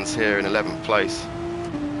Badlands here in 11th place.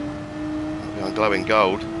 We're on glowing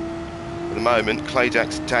gold. At the moment,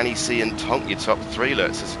 Clayjack's, Danny C and Tonk, your top three.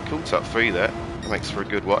 There's a cool top three there. That makes for a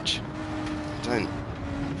good watch. I don't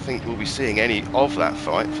think we'll be seeing any of that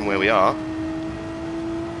fight from where we are.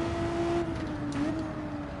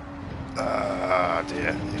 Ah,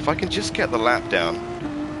 dear. If I can just get the lap down,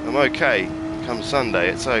 I'm okay. Come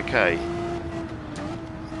Sunday, it's okay.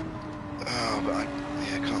 Oh, but I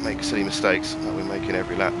can't make silly mistakes like we're making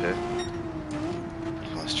every lap here.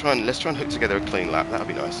 Let's try and hook together a clean lap. That'd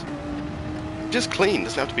be nice. Just clean.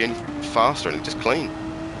 Doesn't have to be any faster. Just clean.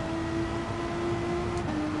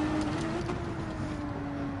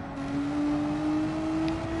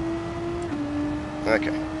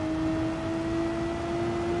 Okay.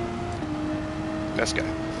 Let's go.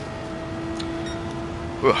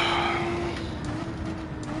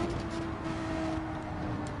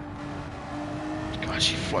 God,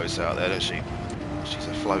 she floats out there, doesn't she? She's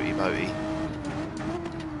a floaty boaty.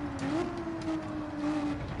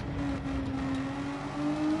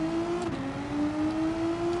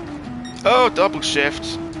 Oh, double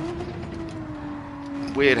shift.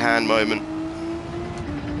 Weird hand moment.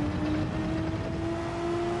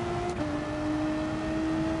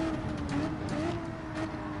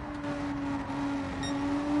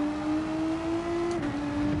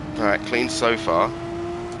 Alright, clean so far.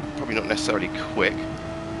 Probably not necessarily quick.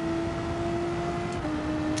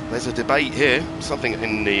 There's a debate here. Something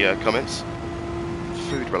in the comments.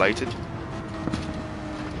 Food related.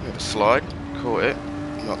 We have a slide. Caught it.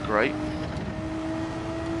 Not great.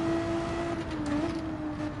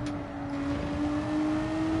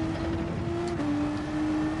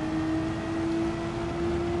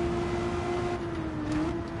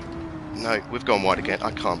 No, we've gone wide again.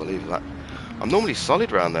 I can't believe that. I'm normally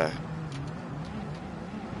solid around there.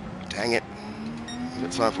 Dang it. We've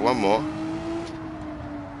got time for one more.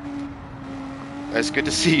 It's good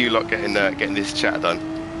to see you lot getting this chat done.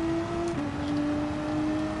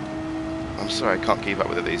 I'm sorry I can't keep up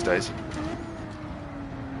with it these days.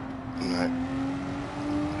 No.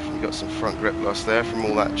 We got some front grip loss there from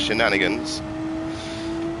all that shenanigans.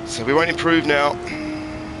 So we won't improve now.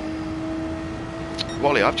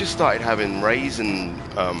 Wally, I've just started having raisin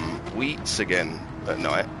wheats again at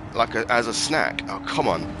night, like as a snack. Oh, come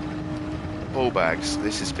on. Ball bags.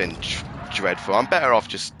 This has been dreadful. I'm better off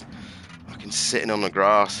just fucking sitting on the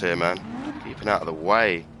grass here, man. Keeping out of the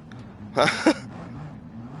way.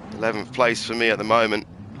 11th place for me at the moment.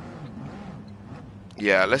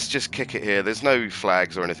 Yeah, let's just kick it here. There's no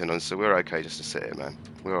flags or anything on, so we're okay just to sit here, man.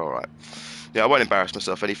 We're alright. Yeah, I won't embarrass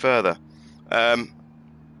myself any further.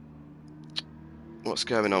 What's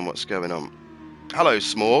going on? What's going on? Hello,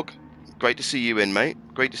 Smorg. Great to see you in, mate.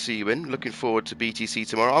 Great to see you in. Looking forward to BTC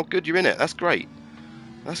tomorrow. Oh, good, you're in it. That's great.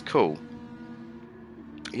 That's cool.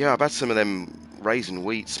 Yeah, I've had some of them raisin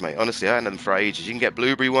wheats, mate. Honestly, I hadn't had them for ages. You can get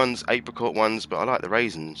blueberry ones, apricot ones, but I like the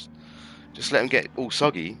raisins. Just let them get all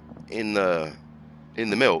soggy in the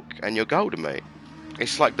milk, and you're golden, mate.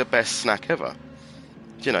 It's like the best snack ever.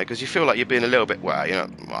 You know, because you feel like you're being a little bit, well, you know,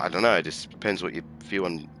 I don't know. It just depends what you feel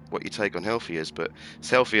on what you take on healthy is, but it's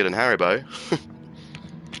healthier than Haribo.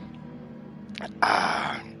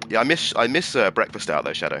 Yeah, I miss breakfast out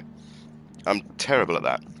though, Shadow. I'm terrible at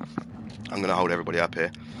that. I'm going to hold everybody up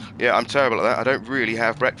here. Yeah, I'm terrible at that. I don't really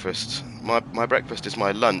have breakfast. My breakfast is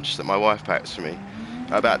my lunch that my wife packs for me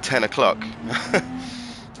at about 10 o'clock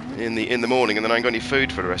in the morning, and then I ain't got any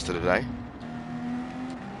food for the rest of the day.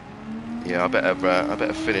 Yeah, I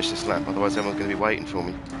better finish this lap, otherwise everyone's going to be waiting for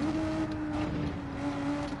me.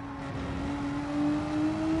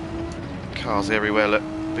 Cars everywhere, look.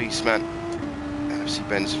 Beastman. NFC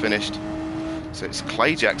Ben's finished. So it's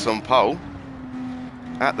Clayjack's on pole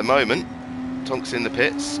at the moment. Tonk's in the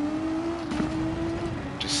pits.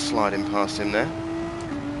 Just sliding past him there.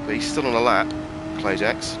 But he's still on a lap,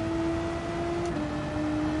 Clayjack's.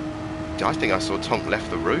 I think I saw Tonk left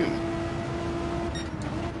the room.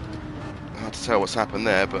 Hard to tell what's happened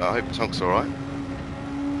there, but I hope Tonk's alright.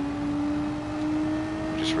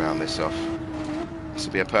 We'll just round this off. This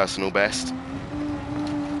will be a personal best.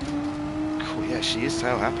 Cool, yeah, she is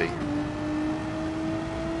so happy.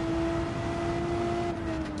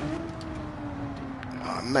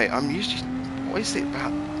 Oh, mate, I'm usually... What is it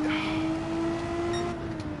about...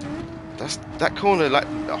 That corner, like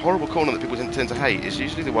a horrible corner that people tend to hate, is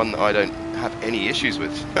usually the one that I don't have any issues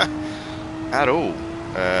with at all.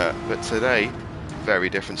 But today,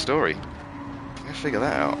 very different story. I figure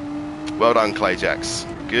that out. Well done, Clayjax.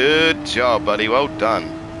 Good job, buddy. Well done.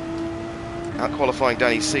 Out qualifying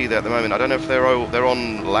Danny C there at the moment. I don't know if they're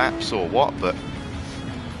on laps or what, but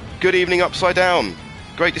good evening, Upside Down.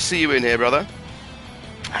 Great to see you in here, brother.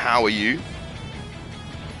 How are you?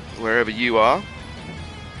 Wherever you are.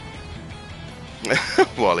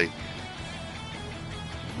 Wally.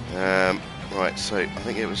 Right, so I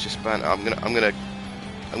think it was just ban. I'm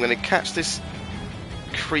gonna catch this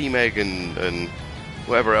cream egg and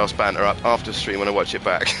whatever else banter up after stream when I watch it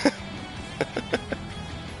back.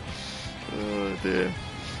 Oh dear.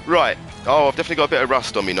 Right. Oh, I've definitely got a bit of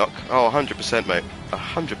rust on me, Knock. Oh, 100%, mate.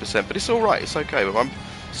 100%. But it's all right. It's okay. I'm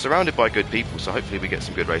surrounded by good people, so hopefully we get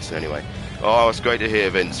some good racing anyway. Oh, it's great to hear,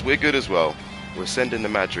 Vince. We're good as well. We're sending the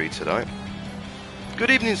Madry tonight. Good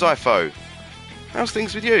evening, Zypho. How's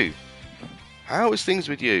things with you? How is things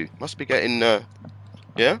with you? Must be getting, yeah?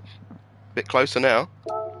 A bit closer now.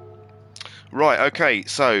 Right, okay,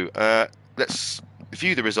 so let's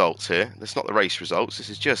view the results here. That's not the race results, this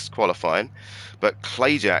is just qualifying. But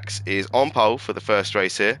Clayjax is on pole for the first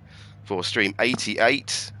race here for stream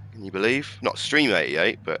 88, can you believe? Not stream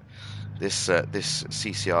 88, but this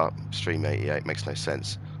CCR stream 88 makes no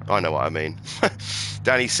sense. I know what I mean.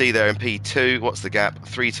 Danny C there in P2. What's the gap?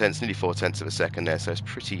 3 tenths, nearly 4 tenths of a second there. So it's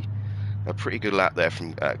a pretty good lap there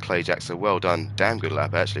from Clayjax. So well done. Damn good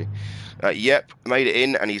lap, actually. Yep, made it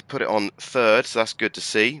in, and he's put it on third. So that's good to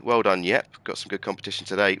see. Well done, Yep. Got some good competition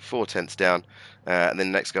today. 4 tenths down. And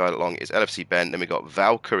then the next guy along is LFC Ben. Then we got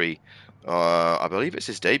Valkyrie. I believe it's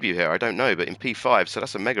his debut here. I don't know, but in P5. So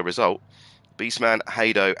that's a mega result. Beastman,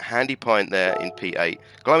 Hado, Handy Pint there in P8.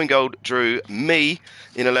 Glowing Gold, Drew, me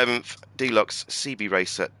in 11th. Deluxe, CB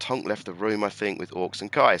Racer, Tonk left the room, I think, with Orcs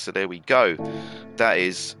and Kai. So there we go. That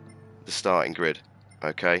is the starting grid.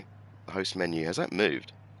 Okay. The host menu. Has that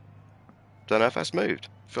moved? Don't know if that's moved.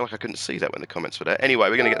 I feel like I couldn't see that when the comments were there. Anyway,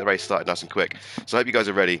 we're going to get the race started nice and quick. So I hope you guys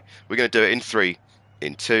are ready. We're going to do it in 3,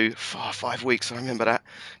 in 2, 5 weeks. I remember that.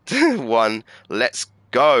 1. Let's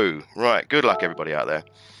go. Right. Good luck, everybody out there.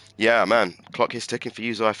 Yeah, man, clock is ticking for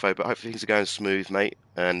you, Zypho, but hopefully things are going smooth, mate,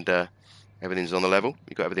 and everything's on the level.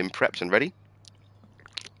 You've got everything prepped and ready.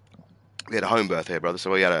 We had a home berth here, brother,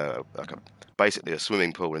 so we had basically a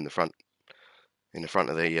swimming pool in the front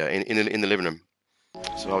of the in the living room.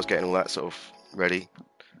 So I was getting all that sort of ready,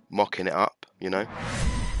 mocking it up, you know.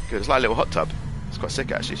 Good, it's like a little hot tub. It's quite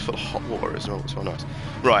sick actually. It's full of hot water as well. It's well nice.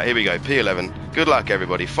 Right, here we go. P11. Good luck,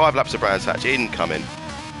 everybody. 5 laps of Brands Hatch incoming.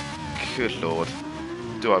 Good lord.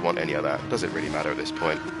 Do I want any of that? Does it really matter at this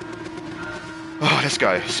point? Oh, let's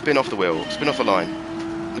go. Spin off the wheel. Spin off the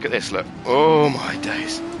line. Look at this, look. Oh, my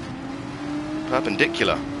days.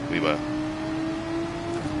 Perpendicular we were.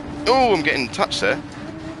 Oh, I'm getting touched there.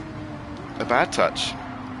 A bad touch.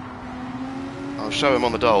 I'll show him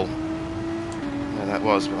on the dole. Yeah, that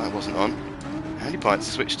was, but that wasn't on. Handy Pints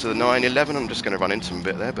switched to the 911. I'm just going to run into him a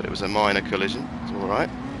bit there, but it was a minor collision. It's all right.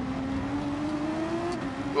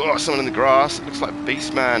 Oh, someone in the grass. It looks like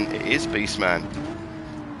Beastman. It is Beastman.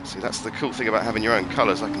 See, that's the cool thing about having your own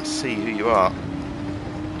colours. I can see who you are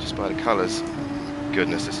just by the colours.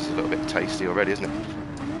 Goodness, this is a little bit tasty already, isn't it?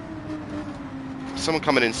 Someone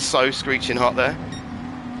coming in so screeching hot there.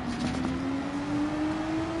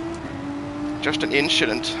 Just an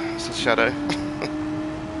incident, says Shadow.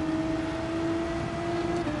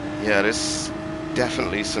 Yeah, there's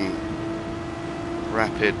definitely some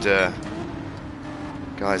rapid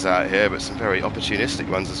guys out here, but some very opportunistic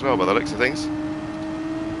ones as well by the looks of things.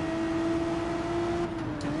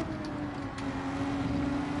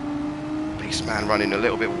 Beastman running a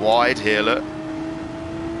little bit wide here, look.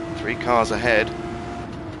 3 cars ahead.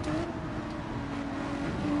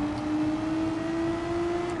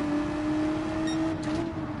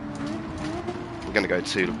 We're going to go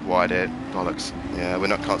too wide here, bollocks. Yeah, we're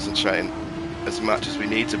not concentrating as much as we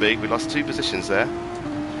need to be. We lost 2 positions there.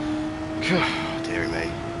 Deary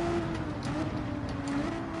me.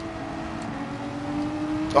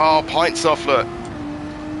 Oh, pints off, look.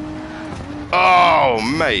 Oh,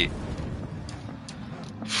 mate.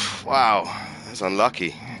 Wow, that's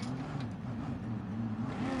unlucky.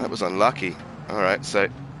 That was unlucky. Alright, so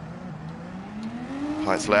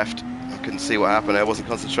Heinz left. I couldn't see what happened. I wasn't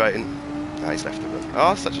concentrating. No, he's left the room.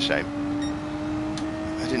 Oh, such a shame.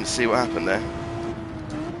 I didn't see what happened there.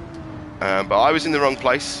 But I was in the wrong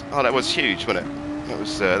place. Oh, that was huge, wasn't it?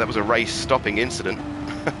 That was a race-stopping incident,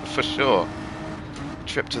 for sure.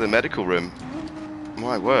 Trip to the medical room.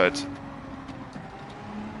 My word.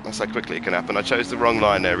 That's how quickly it can happen. I chose the wrong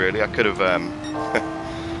line there, really. I could have...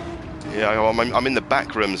 yeah, I'm in the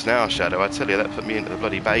back rooms now, Shadow. I tell you, that put me into the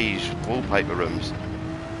bloody beige wallpaper rooms.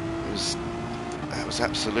 That was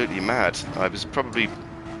absolutely mad. I was probably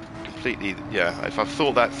completely... Yeah, if I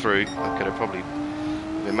thought that through, I could have probably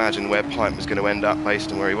imagined where Pint was going to end up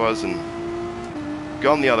based on where he was and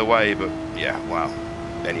gone the other way, but yeah, wow.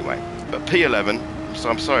 Anyway, but P11, so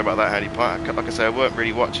I'm sorry about that, Handy Pint. Like I say, I weren't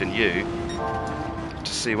really watching you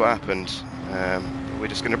to see what happened. But we're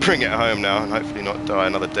just going to bring it home now and hopefully not die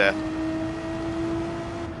another death.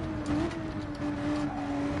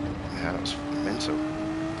 Yeah, that was mental.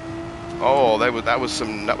 Oh, that was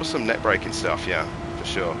some neck breaking stuff, yeah, for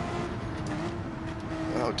sure.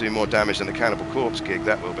 That'll do more damage than the Cannibal Corpse gig,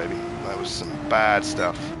 that will, baby. That was some bad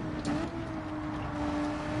stuff.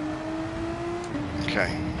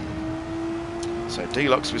 Okay. So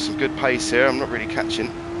Deluxe with some good pace here. I'm not really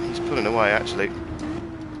catching. He's pulling away, actually.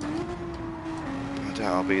 I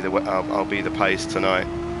doubt I'll be the pace tonight.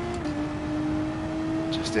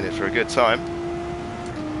 Just in it for a good time.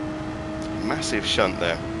 Massive shunt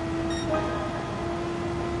there.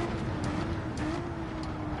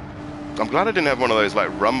 I'm glad I didn't have one of those like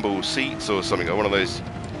rumble seats or something, or one of those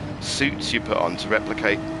suits you put on to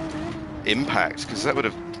replicate impact, because that would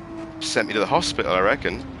have sent me to the hospital, I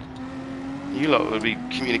reckon. You lot would be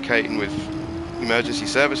communicating with emergency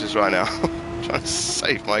services right now, trying to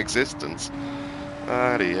save my existence.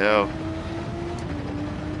 Bloody hell.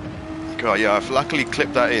 God, yeah, I've luckily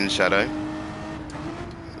clipped that in, Shadow.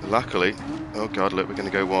 Luckily. Oh God, look, we're going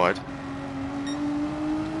to go wide.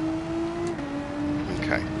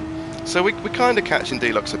 Okay. So we're kind of catching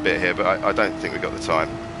Deluxe a bit here, but I don't think we've got the time.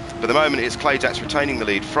 But at the moment, it's Clayjax retaining the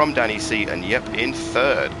lead from Danny C, and yep, in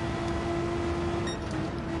third.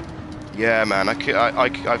 Yeah, man,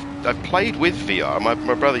 I've played with VR. My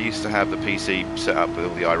brother used to have the PC set up with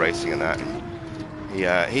all the iRacing and that, and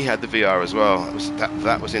he had the VR as well.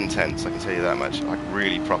 That was intense, I can tell you that much. Like,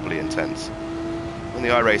 really properly intense. On the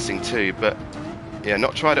iRacing too, but yeah,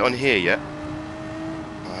 not tried it on here yet.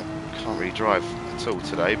 I can't really drive at all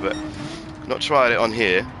today, but not tried it on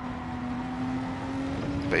here.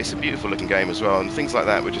 But it's a beautiful looking game as well, and things like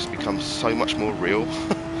that would just become so much more real.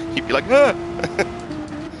 You'd be like, ah!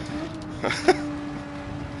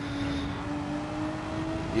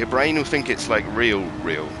 Your brain will think it's like real,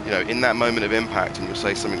 you know, in that moment of impact, and you'll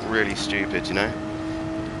say something really stupid, you know,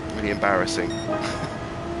 really embarrassing.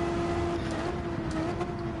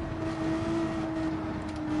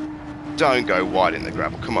 Don't go wide in the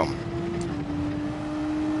gravel, come on.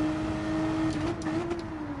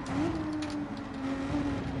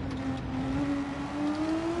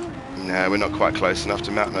 No, we're not quite close enough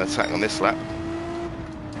to mount an attack on this lap.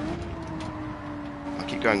 I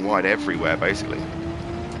keep going wide everywhere, basically.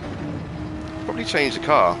 Probably change the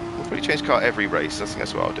car. We'll probably change the car every race. I think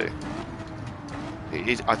that's what I'll do.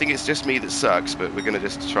 I think it's just me that sucks, but we're going to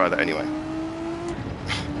just try that anyway.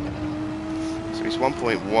 So it's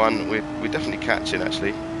 1.1. We're definitely catching,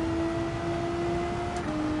 actually.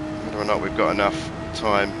 Whether or not we've got enough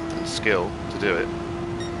time and skill to do it.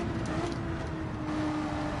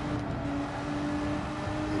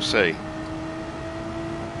 We'll see.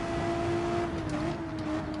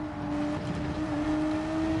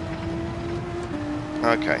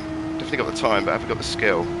 Okay, definitely got the time, but have we got the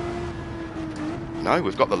skill? No,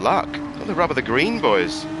 we've got the luck. Got the rub of the green,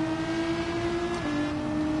 boys.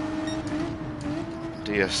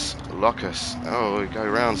 Dias, Locus. Oh, we go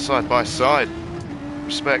round side by side.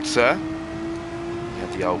 Respect, sir. He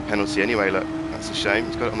had the old penalty anyway, look. That's a shame.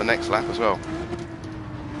 He's got it on the next lap as well.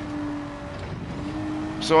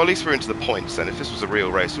 So at least we're into the points then. If this was a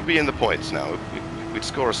real race, we'd be in the points now. We'd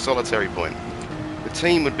score a solitary point. The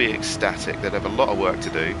team would be ecstatic. They'd have a lot of work to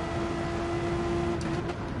do.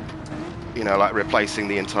 You know, like replacing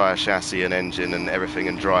the entire chassis and engine and everything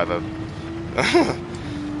and driver.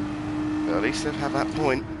 But at least they'd have that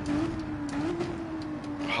point.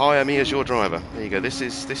 Hire me as your driver. There you go. This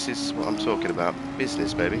is what I'm talking about.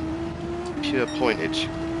 Business, baby. Pure pointage.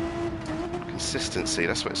 Consistency.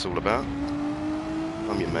 That's what it's all about.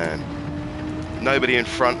 I'm your man. Nobody in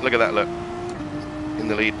front. Look at that, look. In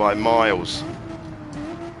the lead by miles.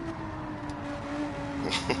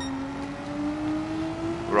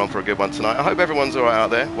 We're on for a good one tonight. I hope everyone's alright out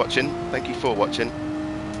there watching. Thank you for watching.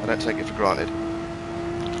 I don't take it for granted.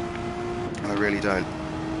 I really don't.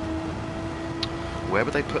 Where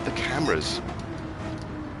would they put the cameras?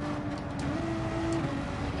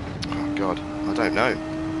 Oh God, I don't know.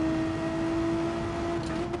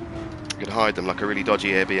 You could hide them like a really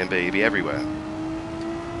dodgy Airbnb. It'd be everywhere.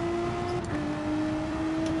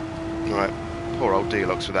 Right, poor old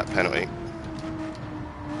Deluxe with that penalty.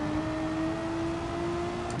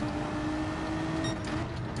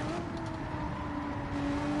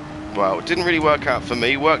 Well, it didn't really work out for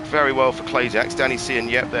me. Worked very well for Clayjax. Danny C and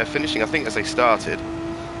Yep, they're finishing, I think, as they started.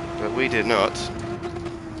 But we did not.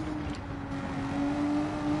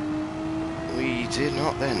 We did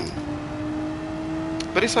not then.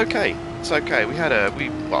 But it's okay. It's okay. We had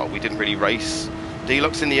we didn't really race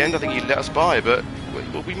Deluxe in the end. I think he let us by, but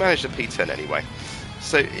we managed a P10 anyway.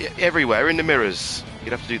 So everywhere in the mirrors,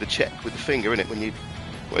 you'd have to do the check with the finger, innit? When you,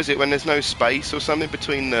 what is it? When there's no space or something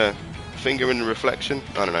between the finger and the reflection?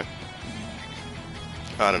 I don't know.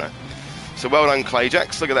 So well done,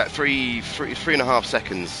 Clayjax. Look at that, three and a half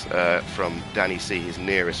seconds from Danny C, his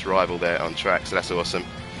nearest rival there on track. So that's awesome.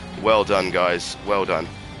 Well done, guys. Well done,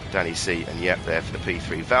 Danny C and Yep there for the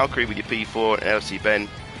P3. Valkyrie with your P4 and LFC Ben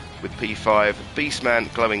with P5.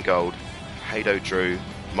 Beastman, Glowing Gold. Hado Drew,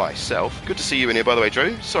 myself. Good to see you in here, by the way,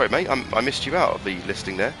 Drew. Sorry, mate, I missed you out of the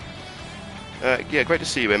listing there. Yeah, great to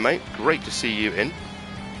see you in, mate. Great to see you in.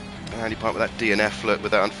 And you part with that DNF look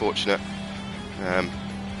with that unfortunate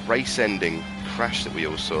race-ending crash that we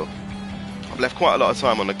all saw. I've left quite a lot of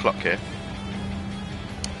time on the clock here,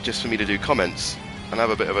 just for me to do comments and have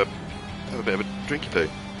a bit of a drinky poo.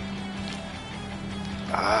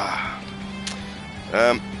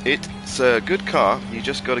 It's a good car. You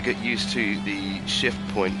just got to get used to the shift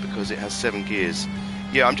point because it has 7 gears.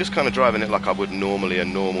 Yeah, I'm just kind of driving it like I would normally a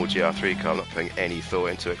normal GR3 car. I'm not putting any thought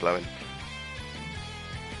into it, Glowing.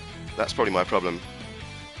 That's probably my problem.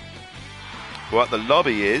 What the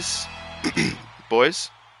lobby is, boys,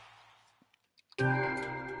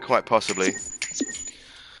 quite possibly.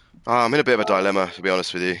 I'm in a bit of a dilemma, to be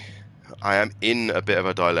honest with you. I am in a bit of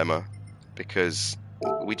a dilemma because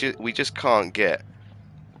we just can't get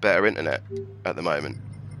better internet at the moment.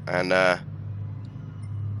 And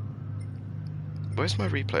where's my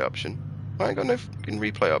replay option? I ain't got no fucking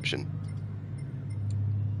replay option.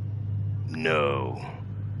 No.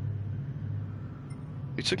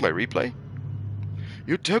 You took my replay?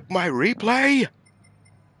 You took my replay?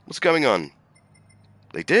 What's going on?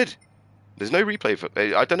 They did. There's no replay for...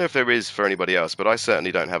 I don't know if there is for anybody else, but I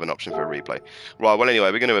certainly don't have an option for a replay. Right, well,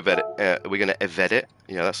 anyway, we're going to event it.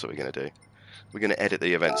 Yeah, that's what we're going to do. We're going to edit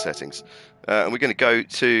the event settings. And we're going to go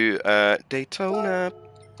to Daytona.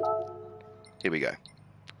 Here we go.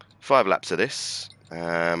 5 laps of this.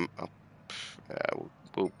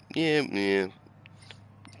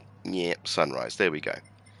 Yeah, sunrise. There we go.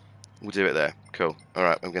 We'll do it there. Cool. All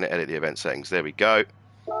right, I'm going to edit the event settings. There we go.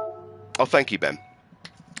 Oh, thank you, Ben.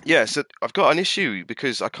 Yeah, so I've got an issue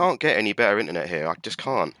because I can't get any better internet here. I just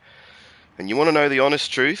can't. And you want to know the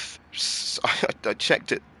honest truth? I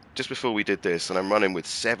checked it just before we did this, and I'm running with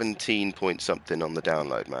 17 point something on the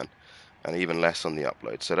download, man. And even less on the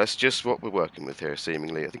upload. So that's just what we're working with here,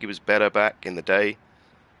 seemingly. I think it was better back in the day,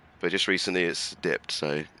 but just recently it's dipped.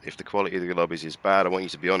 So if the quality of the lobbies is bad, I want you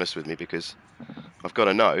to be honest with me because I've got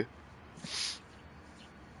to know.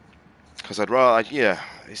 Because I'd rather, yeah,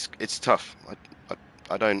 it's tough.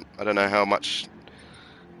 I don't know how much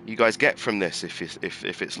you guys get from this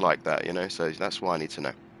if it's like that, you know. So that's why I need to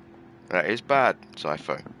know. That is bad,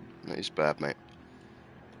 Zypho. That is bad, mate.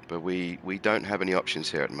 But we don't have any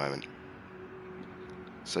options here at the moment.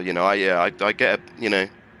 So you know, I get a, you know,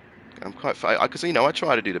 I'm quite because you know I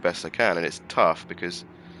try to do the best I can, and it's tough because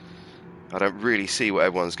I don't really see what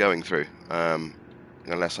everyone's going through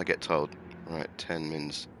unless I get told. Right, 10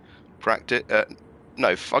 mins. Practice.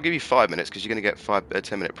 No, I'll give you 5 minutes because you're going to get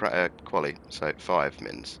 10 minute quali. So 5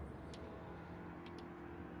 mins.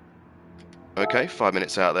 Okay, 5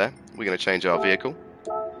 minutes out there. We're going to change our vehicle.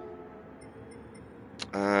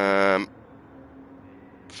 For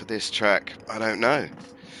this track, I don't know.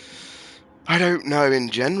 I don't know in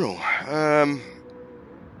general. I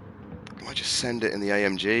just send it in the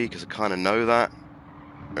AMG because I kind of know that.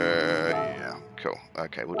 Yeah, cool.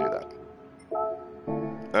 Okay, we'll do that.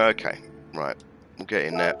 Okay, right. We'll get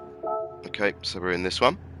in there. Okay, so we're in this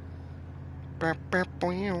one.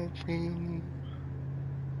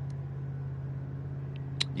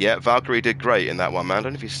 Yeah, Valkyrie did great in that one, man. I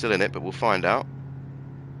don't know if he's still in it, but we'll find out.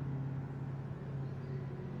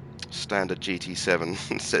 Standard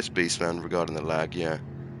GT7 says Beastman regarding the lag. Yeah,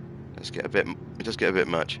 it does get a bit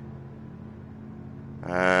much.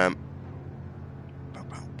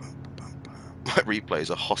 My replay's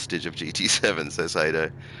a hostage of GT7, says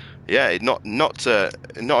Hado. Yeah, not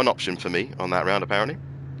an option for me on that round, apparently.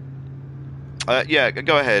 Yeah,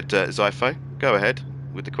 go ahead, Zypho. Go ahead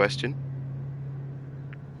with the question.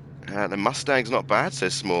 The Mustang's not bad,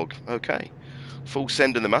 says Smorg. Okay. Full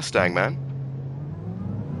send in the Mustang, man.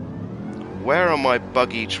 Where on my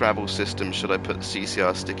buggy travel system should I put the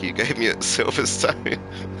CCR sticker you gave me at Silverstone?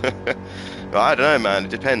 Well, I don't know, man.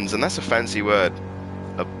 It depends, and that's a fancy word.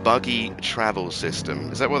 A buggy travel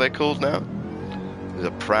system. Is that what they're called now? There's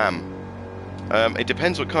a pram. It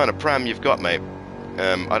depends what kind of pram you've got, mate.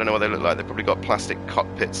 I don't know what they look like. They've probably got plastic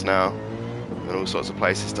cockpits now and all sorts of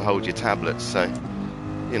places to hold your tablets. So,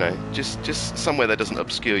 you know, just somewhere that doesn't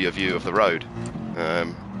obscure your view of the road.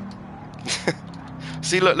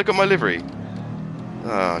 See, look at my livery.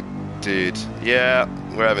 Oh, dude. Yeah,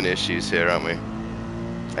 we're having issues here, aren't we?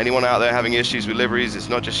 Anyone out there having issues with liveries? It's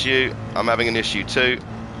not just you. I'm having an issue too.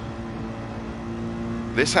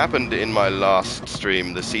 This happened in my last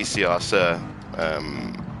stream, the CCR Sir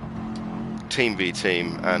Team v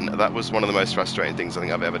Team, and that was one of the most frustrating things I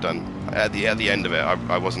think I've ever done. At the end of it,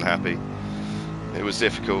 I wasn't happy. It was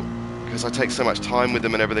difficult because I take so much time with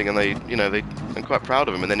them and everything, and I'm quite proud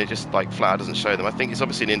of them, and then it just like flat doesn't show them. I think it's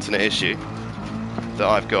obviously an internet issue that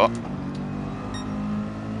I've got,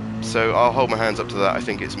 so I'll hold my hands up to that. I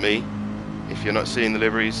think it's me. If you're not seeing the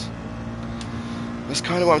liveries, that's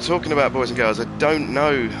kind of what I'm talking about, boys and girls. I don't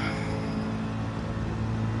know.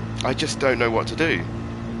 I just don't know what to do.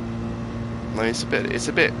 I mean, it's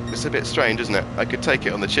a bit strange, isn't it? I could take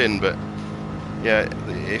it on the chin, but yeah,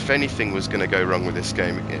 if anything was going to go wrong with this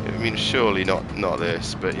game, I mean, surely not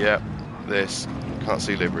this, but yeah, this. Can't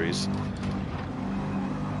see liveries.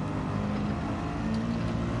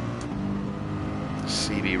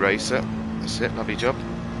 CB Racer. That's it. Lovely job.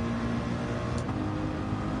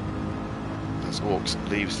 As Orcs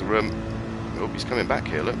leaves the room. Oh, he's coming back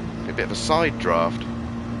here. Look, a bit of a side draft.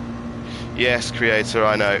 Yes, creator,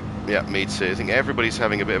 I know. Yeah, me too. I think everybody's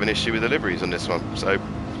having a bit of an issue with the liveries on this one. So,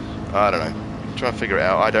 I don't know. I'm trying to figure it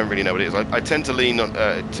out. I don't really know what it is. I tend to lean on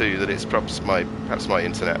to that it's perhaps my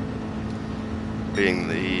internet being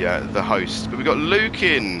the host. But we've got Luke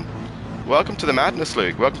in. Welcome to the madness,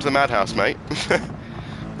 Luke. Welcome to the madhouse, mate.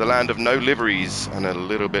 The land of no liveries and a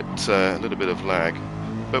little bit of lag.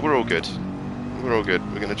 But we're all good. We're all good.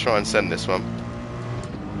 We're going to try and send this one.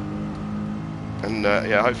 And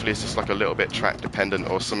yeah, hopefully it's just like a little bit track dependent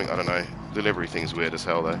or something. I don't know. Delivery thing's weird as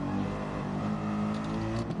hell though.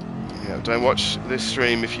 Yeah, don't watch this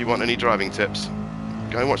stream if you want any driving tips.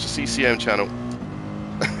 Go and watch the CCM channel.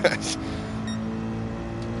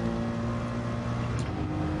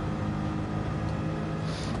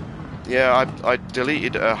 Yeah, I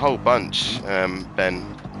deleted a whole bunch,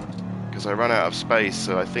 Ben, because I ran out of space.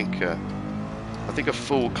 So I think a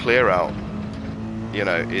full clear out, you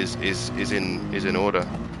know, is in order.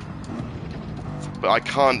 But I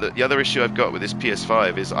can't. The other issue I've got with this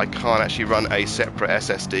PS5 is I can't actually run a separate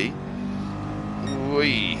SSD.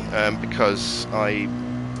 Because I,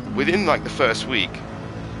 within like the first week,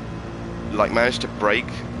 like managed to break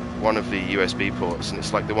one of the USB ports, and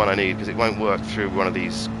it's like the one I need because it won't work through one of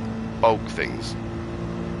these bulk things,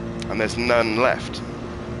 and there's none left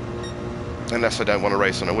unless I don't want to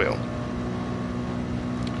race on a wheel.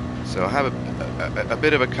 So I have a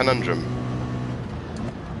bit of a conundrum.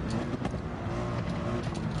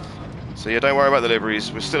 So yeah, don't worry about the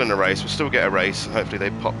liveries. We're still in a race. We'll still get a race, and hopefully they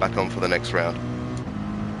pop back on for the next round.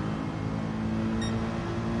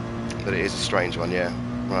 But it is a strange one, yeah.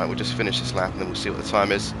 Right, we'll just finish this lap and then we'll see what the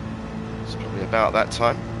time is. It's probably about that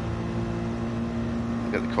time.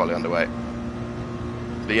 Get the quali underway.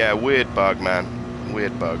 But yeah, weird bug, man.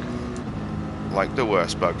 Weird bug. Like the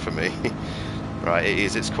worst bug for me. Right, it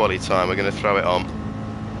is. It's quali time. We're going to throw it on.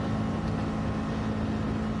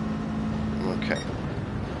 Okay.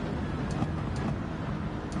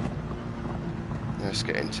 Let's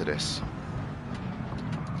get into this.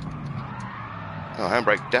 Oh,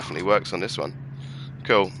 handbrake definitely works on this one.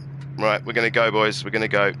 Cool. Right, we're going to go, boys. We're going to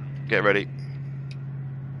go. Get ready.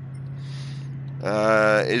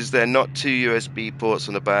 Is there not 2 USB ports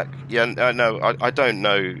on the back? Yeah, no, I don't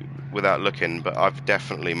know without looking, but I've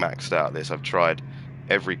definitely maxed out this. I've tried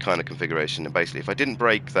every kind of configuration, and basically if I didn't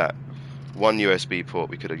break that one USB port,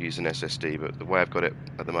 we could have used an SSD, but the way I've got it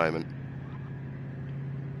at the moment,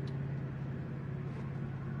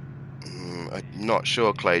 I'm not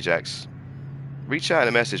sure, Clayjax. Reach out in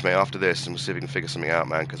a message, mate, after this, and we'll see if we can figure something out,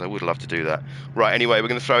 man, because I would love to do that. Right, anyway, we're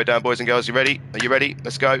going to throw it down, boys and girls. You ready? Are you ready?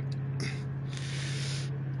 Let's go.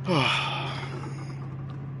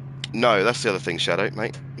 No, that's the other thing, Shadow,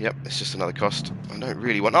 mate. Yep, it's just another cost. I don't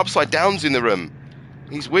really want upside downs in the room.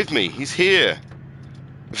 He's with me. He's here.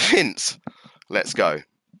 Vince, let's go.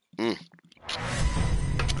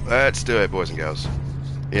 Let's do it, boys and girls.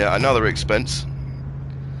 Yeah, another expense.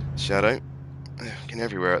 Shadow. Getting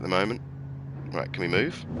everywhere at the moment. Right, can we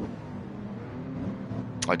move?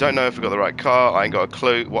 I don't know if we've got the right car. I ain't got a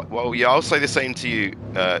clue. Well, yeah, I'll say the same to you,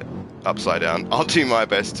 upside down. I'll do my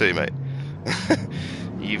best too, mate.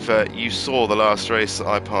 You saw the last race that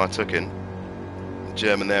I partook in. The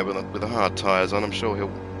German there with the hard tyres on. I'm sure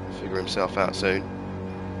he'll figure himself out soon.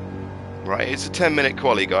 Right, it's a 10-minute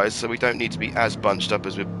quali, guys, so we don't need to be as bunched up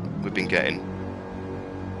as we've been getting.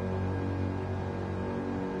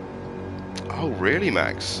 Oh, really,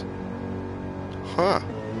 Max? Huh.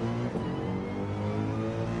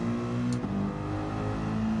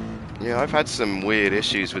 Yeah, I've had some weird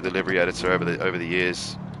issues with the livery editor over the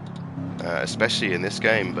years, especially in this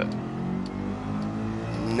game, but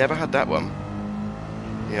never had that one.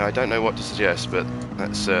 Yeah, I don't know what to suggest, but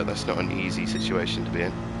that's not an easy situation to be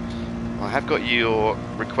in. I have got your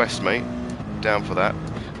request, mate, down for that.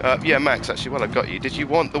 Yeah, Max, actually, while I've got you, did you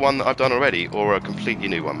want the one that I've done already, or a completely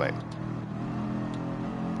new one, mate?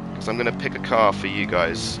 Because I'm going to pick a car for you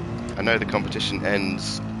guys. I know the competition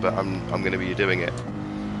ends, but I'm going to be doing it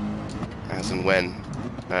as and when.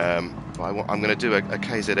 But I'm going to do a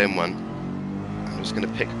KZM one. I'm just going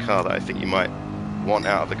to pick a car that I think you might want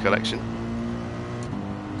out of the collection.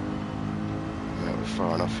 Right, we're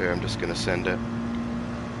far enough here, I'm just going to send it.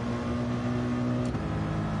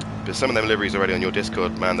 But some of them liveries already on your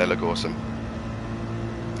Discord, man, they look awesome.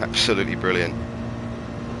 Absolutely brilliant.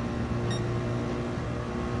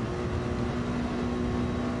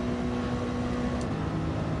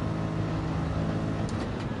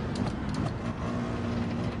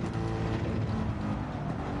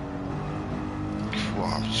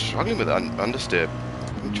 I'm struggling with understeer.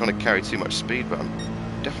 I'm trying to carry too much speed, but I'm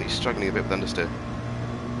definitely struggling a bit with understeer.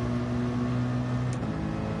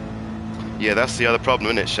 Yeah, that's the other problem,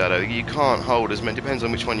 isn't it, Shadow? You can't hold as many, depends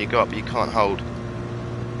on which one you got, but you can't hold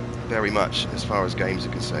very much as far as games are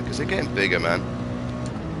concerned, because they're getting bigger, man.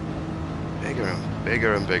 Bigger and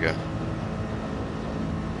bigger and bigger.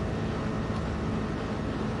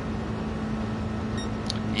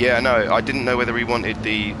 Yeah, no, I didn't know whether he wanted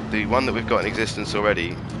the one that we've got in existence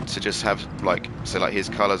already to just have, like, so like his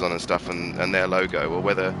colours on and stuff and their logo, or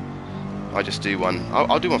whether I just do one.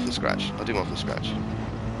 I'll do one from scratch. I'll do one from scratch.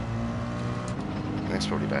 That's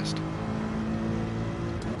probably best.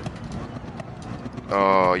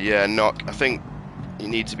 Oh, yeah, knock. I think you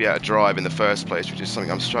need to be able to drive in the first place, which is something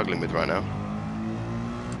I'm struggling with right now.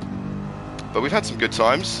 But we've had some good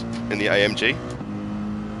times in the AMG.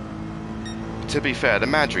 To be fair, the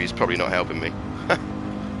Madry's probably not helping me.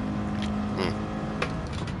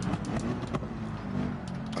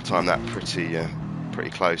 I timed that pretty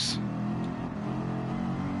close.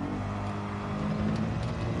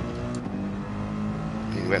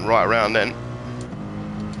 He went right around then.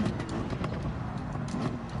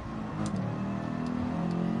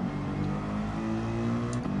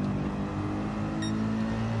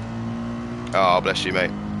 Oh, bless you,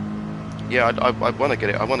 mate. Yeah, I want to get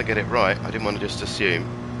it. I want to get it right. I didn't want to just assume,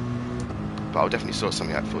 but I'll definitely sort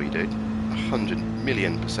something out for you, dude.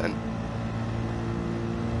 100,000,000%.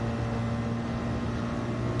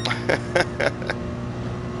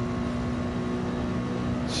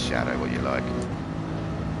 Shadow, what you like?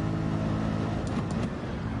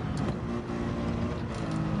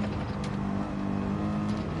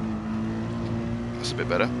 That's a bit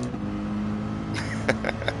better.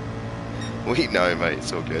 We know, mate.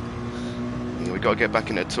 It's all good. Yeah, we've got to get back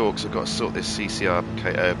into talks. I've got to sort this CCR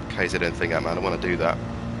KZN thing out, man. I want to do that.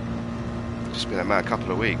 Just been a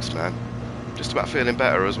couple of weeks, man. Just about feeling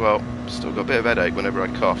better as well. Still got a bit of headache whenever I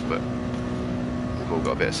cough, but we've all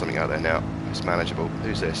got a bit of something out there now. It's manageable.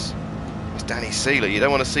 Who's this? It's Danny Sealer. You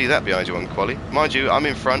don't want to see that behind you on quali. Mind you, I'm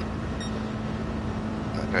in front.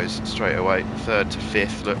 That goes straight away. 3rd to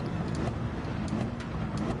 5th. Look.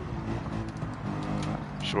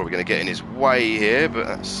 Sure, we're going to get in his way here, but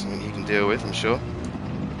that's something he can deal with, I'm sure.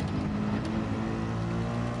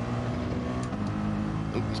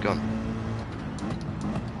 Oh, he's gone.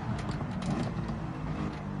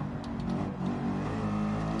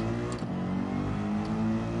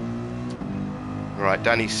 Right,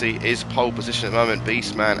 Danny C is pole position at the moment.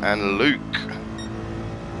 Beastman and Luke.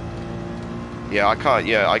 Yeah, I can't.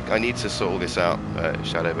 Yeah, I need to sort all this out,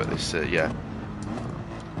 Shadow. But this, yeah.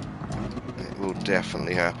 Will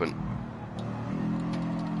definitely happen.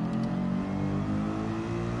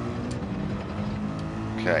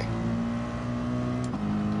 Okay.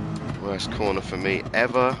 Worst corner for me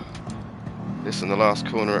ever. This and the last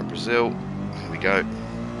corner at Brazil. Here we go.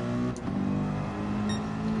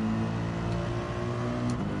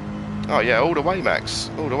 Oh yeah, all the way,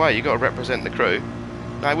 Max. All the way. You got to represent the crew.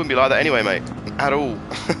 No, it wouldn't be like that anyway, mate. At all.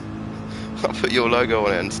 I'll put your logo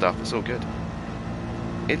on it and stuff. It's all good.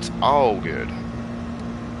 It's all good.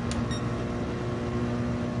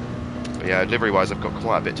 But yeah, livery-wise, I've got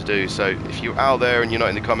quite a bit to do. So if you're out there and you're not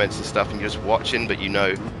in the comments and stuff, and you're just watching, but you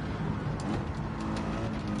know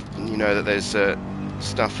that there's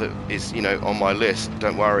stuff that is, on my list,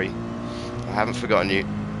 don't worry. I haven't forgotten you.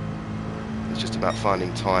 It's just about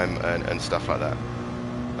finding time and stuff like that.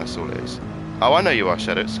 That's all it is. Oh, I know you are,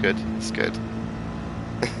 Shadow. It's good. It's good.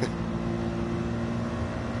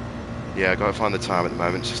 Yeah, I got to find the time at the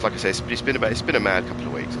moment. It's just like I say, it's been a mad couple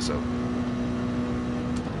of weeks or so.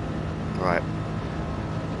 Right.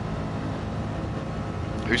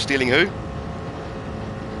 Who's stealing who?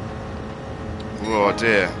 Oh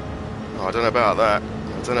dear. Oh, I don't know about that.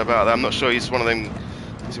 I'm not sure. He's one of them.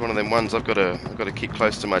 He's one of them ones I've got to keep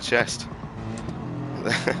close to my chest.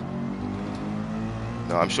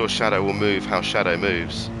 No, I'm sure Shadow will move how Shadow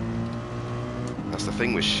moves. That's the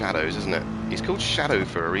thing with shadows, isn't it? He's called Shadow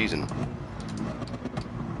for a reason.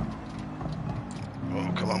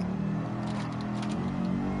 Oh, come on.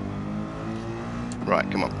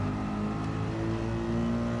 Right, come on.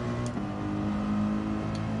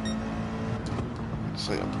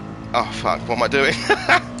 So, oh, fuck, what am I doing?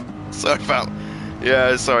 Sorry, fam.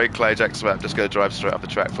 Yeah, sorry, Clayjack's I'm just going to drive straight up the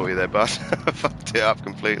track for you there, bud. I fucked it up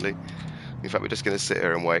completely. In fact, we're just going to sit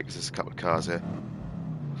here and wait because there's a couple of cars here.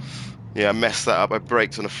 Yeah, I messed that up. I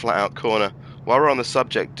braked on a flat-out corner. While we're on the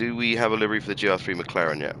subject, do we have a livery for the GR3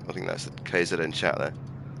 McLaren yet? I think that's the KZN chat there.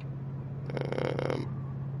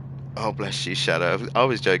 Oh, bless you, Shadow. I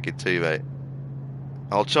was joking too, mate.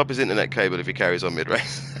 I'll chop his internet cable if he carries on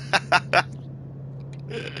mid-race.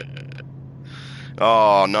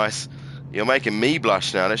 Oh, nice. You're making me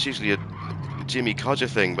blush now. That's usually a Jimmy Codger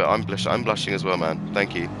thing, but I'm blushing as well, man.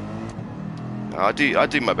 Thank you. I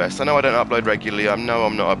do my best. I know I don't upload regularly. I know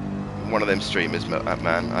I'm not one of them streamers, man.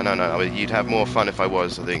 I know. I mean, you'd have more fun if I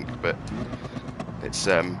was, I think. But it's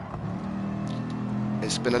been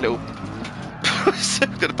a little. I was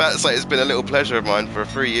about to say it's been a little pleasure of mine for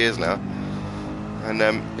 3 years now, and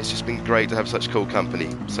it's just been great to have such cool company.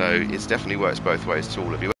 So it's definitely works both ways to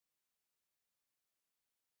all of you.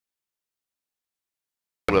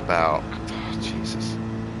 All about Jesus.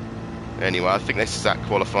 Anyway, I think this is that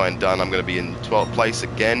qualifying done. I'm going to be in 12th place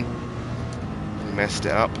again. We messed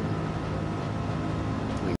it up.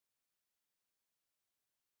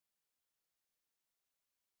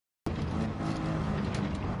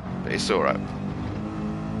 But it's alright.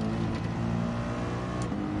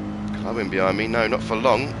 Clubbing behind me. No, not for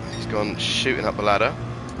long. He's gone shooting up the ladder.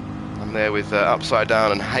 I'm there with Upside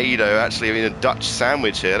Down and Haydo actually having a Dutch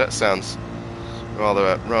sandwich here. That sounds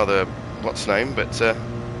rather what's name, but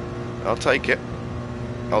I'll take it.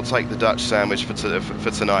 I'll take the Dutch sandwich for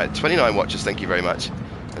tonight. 29 watches, thank you very much.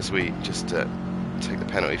 As we just take the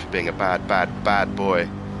penalty for being a bad boy.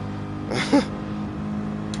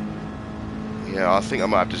 Yeah, I think I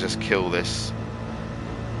might have to just kill this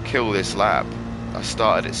lap. I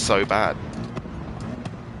started it so bad.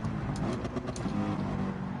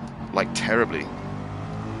 Like, terribly.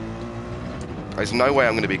 There's no way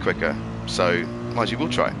I'm going to be quicker. So, mind you, we'll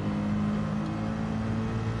try.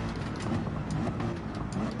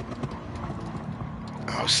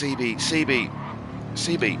 Oh, CB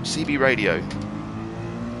radio.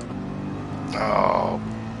 Oh,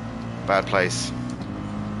 bad place.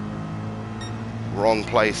 Wrong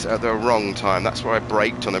place at the wrong time. That's where I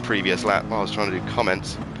braked on the previous lap while I was trying to do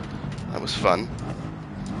comments. That was fun.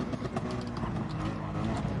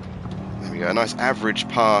 There we go, a nice average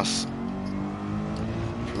pass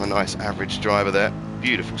from a nice average driver there.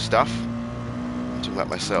 Beautiful stuff. I'm talking about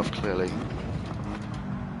myself, clearly.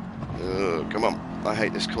 Come on. I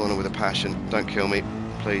hate this corner with a passion. Don't kill me,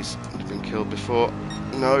 please. I've been killed before.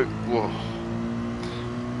 No. Whoa.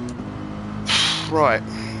 Right.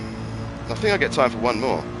 I think I get time for one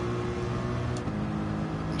more.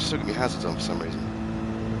 I'm still got my hazards on for some reason.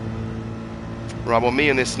 Right, well, me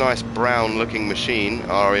and this nice brown-looking machine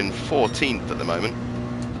are in 14th at the moment,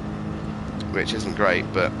 which isn't great,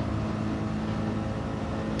 but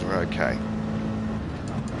we're okay.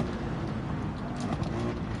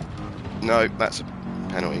 No, that's a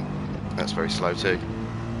penalty. That's very slow too.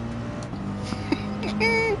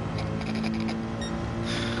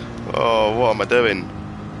 Oh, what am I doing?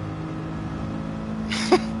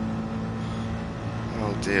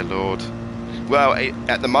 Oh dear Lord. Well,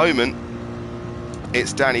 at the moment,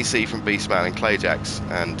 it's Danny C from Beastman and Clayjacks,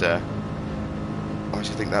 and I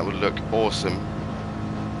actually think that would look awesome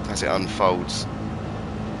as it unfolds.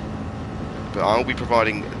 But I'll be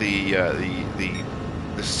providing the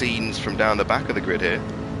the scenes from down the back of the grid here,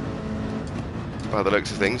 by the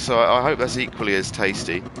looks of things. So I hope that's equally as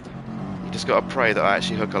tasty. You just got to pray that I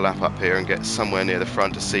actually hook a lap up here and get somewhere near the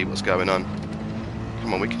front to see what's going on.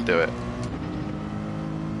 Come on, we can do it.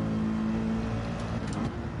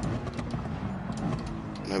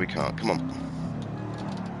 No, we can't. Come on.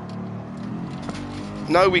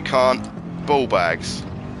 No, we can't. Ball bags.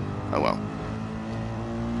 Oh well.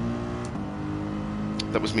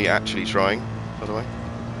 That was me actually trying, by the way.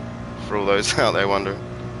 For all those out there wondering.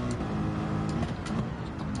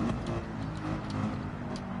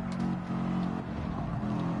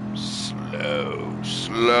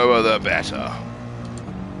 Slower the better.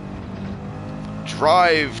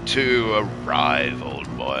 Drive to arrive,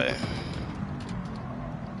 old boy.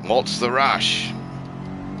 What's the rush?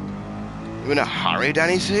 You in a hurry,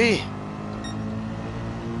 Danny C?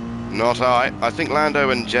 Not I. I think Lando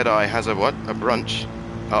and Jedi has a what? A brunch?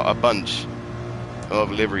 Oh, a bunch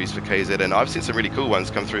of liveries for KZN. I've seen some really cool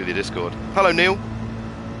ones come through the Discord. Hello, Neil.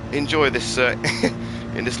 Enjoy this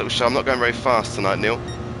in this little show. I'm not going very fast tonight, Neil.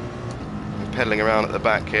 I'm pedaling around at the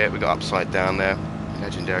back here. We've got Upside Down there.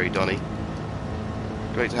 Legendary Donny.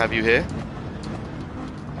 Great to have you here.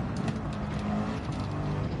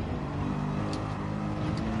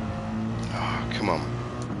 Oh, come on.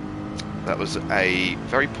 That was a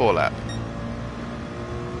very poor lap.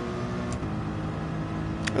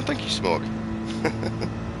 And thank you, Smog.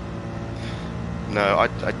 No, I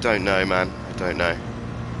don't know, man. I don't know.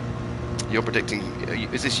 You're predicting...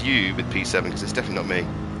 Is this you with P7? Because it's definitely not me.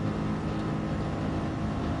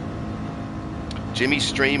 Jimmy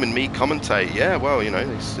stream and me commentate. Yeah, well, you know,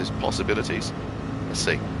 there's possibilities. Let's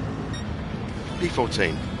see.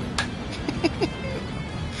 P14.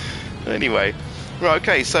 Anyway. Right,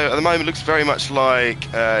 okay, so at the moment it looks very much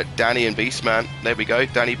like Danny and Beastman. There we go.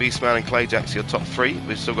 Danny, Beastman and Clayjack's your top three.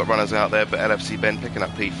 We've still got runners out there, but LFC Ben picking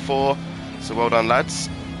up P4. So well done, lads.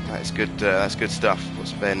 That's good. That's good stuff.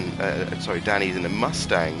 What's Ben? Sorry, Danny's in the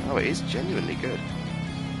Mustang. Oh, it is genuinely good.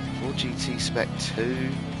 4GT Spec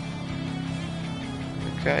 2.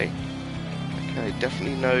 Okay. Okay,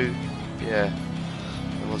 definitely no. Yeah.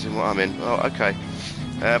 No one's in what I'm in. Oh, okay.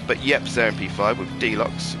 But Yep's there in P5 with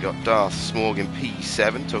D-Locks. We've got Darth Smorg in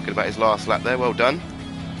P7, talking about his last lap there. Well done.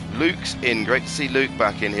 Luke's in. Great to see Luke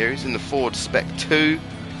back in here. He's in the Ford Spec 2,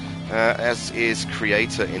 as is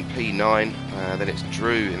Creator in P9. Then it's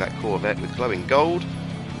Drew in that Corvette with glowing gold.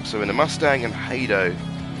 Also in the Mustang, and Hado.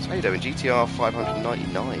 It's Hado in GTR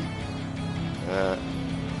 599.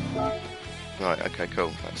 Right, okay,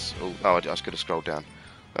 cool. That's all. Oh, I just could have scrolled down.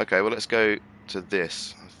 Okay, well, let's go to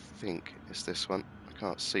this. I think it's this one.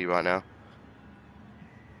 Can't see right now.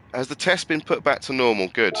 Has the test been put back to normal?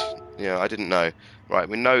 Good. Yeah, I didn't know. Right,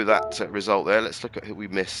 we know that result there. Let's look at who we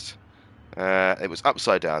missed. It was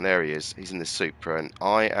Upside Down. There he is. He's in the Supra, and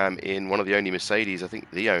I am in one of the only Mercedes. I think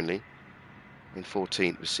the only. In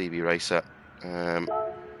 14th with CB Racer.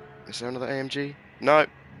 Is there another AMG? No,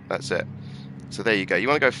 that's it. So there you go. You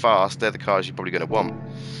want to go fast? They're the cars you're probably going to want.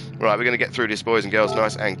 Right, we're going to get through this, boys and girls,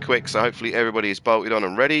 nice and quick. So hopefully everybody is bolted on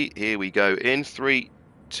and ready. Here we go in 3,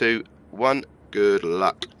 2, 1. Good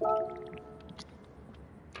luck.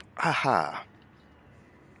 Aha.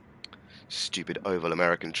 Stupid oval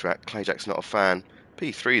American track. Clayjack's not a fan.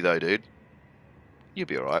 P3 though, dude. You'll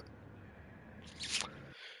be alright.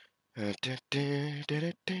 That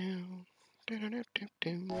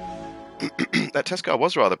test car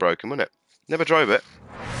was rather broken, wasn't it? Never drove it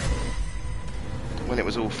when it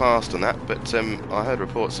was all fast and that, but I heard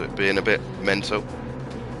reports of it being a bit mental.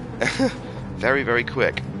 Very, very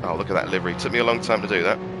quick. Oh, look at that livery. Took me a long time to do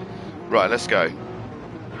that. Right, let's go.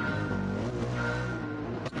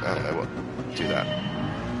 I don't know what. Do that.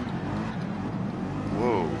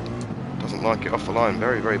 Whoa. Doesn't like it off the line.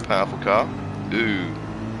 Very, very powerful car. Ooh.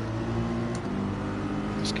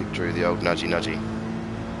 Let's give Drew the old nudgy nudgy.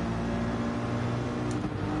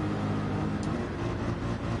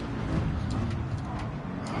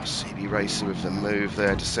 CB Racer with the move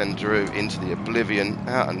there to send Drew into the oblivion.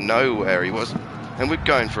 Out of nowhere he was. And we're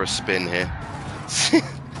going for a spin here.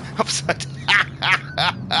 Upside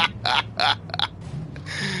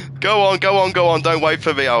Go on, go on, go on. Don't wait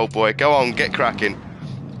for me, old boy. Go on, get cracking.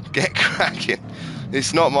 Get cracking.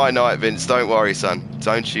 It's not my night, Vince. Don't worry, son.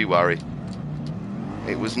 Don't you worry.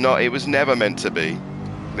 It was never meant to be.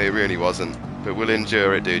 It really wasn't. But we'll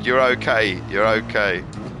endure it, dude. You're okay. You're okay.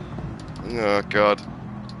 Oh, God.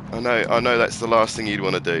 I know that's the last thing you'd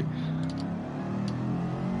want to do.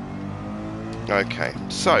 Okay,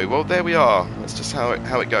 so, well, there we are. That's just how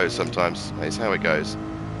it goes sometimes. It's how it goes.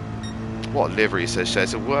 What livery, says Shay.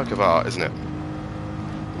 It's a work of art, isn't it?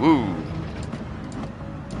 Woo.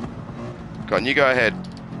 Go on, you go ahead.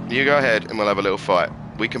 You go ahead and we'll have a little fight.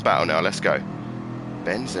 We can battle now, let's go.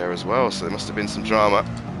 Ben's there as well, so there must have been some drama.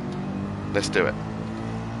 Let's do it.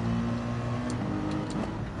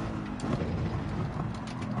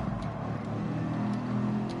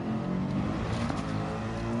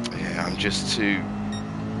 Yeah, I'm just too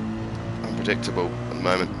unpredictable at the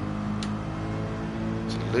moment.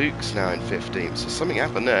 So Luke's now in 15th, so something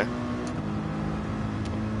happened there.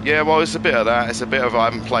 Yeah, well, it's a bit of that. It's a bit of I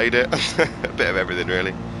haven't played it. A bit of everything,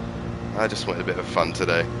 really. I just wanted a bit of fun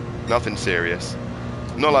today. Nothing serious.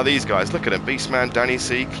 Not like these guys. Look at them. Beastman, Danny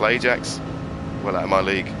C, Clayjax. Well out of my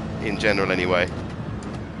league. In general, anyway.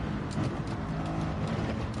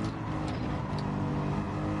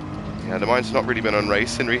 Yeah, the mine's not really been on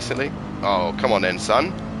racing recently. Oh, come on then,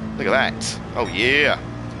 son. Look at that. Oh, yeah.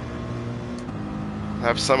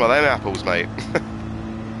 Have some of them apples, mate.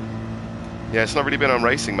 Yeah, it's not really been on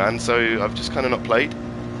racing, man, so I've just kind of not played.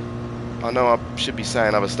 I know I should be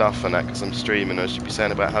saying other stuff and that because I'm streaming. I should be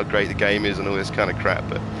saying about how great the game is and all this kind of crap,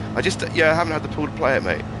 but I just, yeah, I haven't had the pull to play it,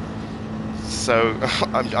 mate. So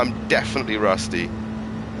I'm definitely rusty,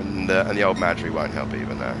 and the old Madry won't help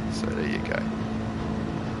even now. So there you go.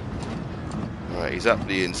 All right, he's up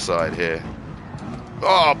the inside here.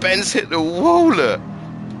 Oh, Ben's hit the waller.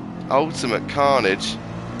 Ultimate carnage.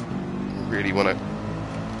 Really want to.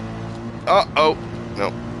 Oh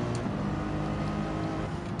no.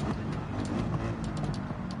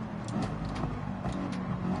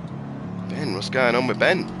 Ben, what's going on with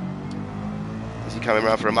Ben? Is he coming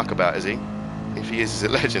around for a muckabout, is he? If he is, he's a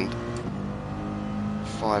legend.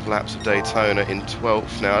 5 laps of Daytona in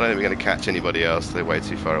 12th now. I don't think we're going to catch anybody else. They're way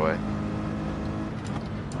too far away.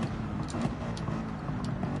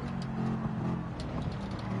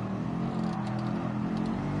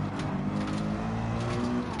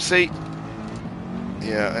 See?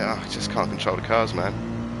 Yeah, I just can't control the cars, man.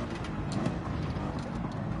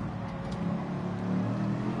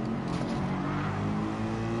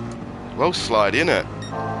 Well slide, innit?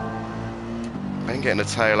 Ben getting a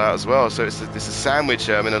tail out as well, so it's a sandwich.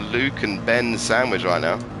 I'm in a Luke and Ben sandwich right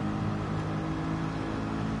now.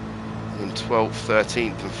 In 12th,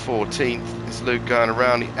 13th and 14th. It's Luke going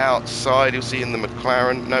around the outside. You'll see in the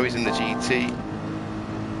McLaren. No, he's in the GT.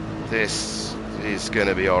 This is going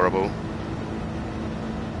to be horrible.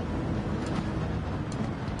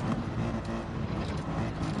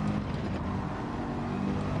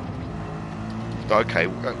 Okay,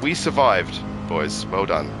 we survived, boys. Well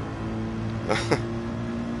done.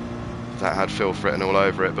 That had filth written all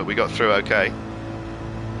over it, but we got through okay.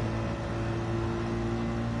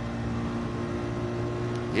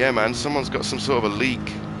 Yeah, man, someone's got some sort of a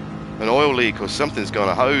leak. An oil leak or something's gone.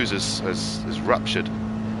 A hose has ruptured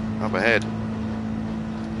up ahead.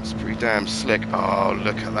 It's pretty damn slick. Oh,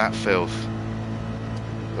 look at that filth.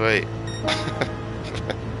 Wait.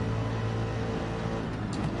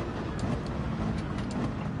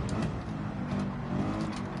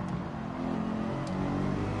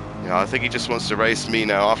 I think he just wants to race me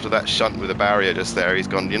now. After that shunt with a barrier just there, he's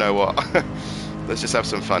gone, you know what, let's just have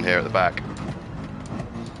some fun here at the back.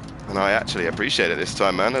 And I actually appreciate it this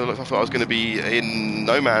time, man. I thought I was going to be in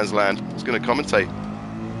no man's land. I was going to commentate.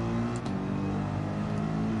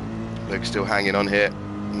 Luke's still hanging on here,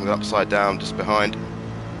 with upside down just behind.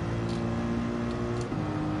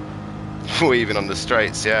 Even on the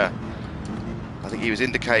straights, yeah. I think he was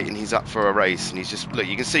indicating he's up for a race, and he's just, look,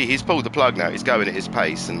 you can see he's pulled the plug now. He's going at his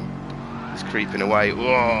pace, and he's creeping away.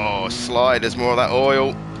 Whoa, slide, there's more of that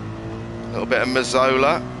oil. A little bit of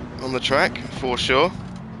Mazzola on the track, for sure.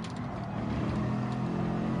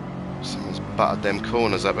 Someone's buttered them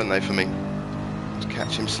corners up, haven't they, for me? Let's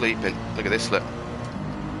catch him sleeping. Look at this, look.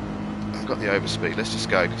 I've got the overspeed. Let's just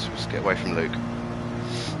go, because we'll just get away from Luke.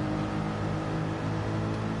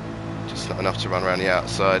 Just not enough to run around the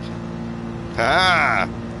outside. Ah!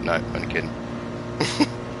 No, only kidding.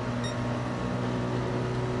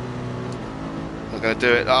 Not going to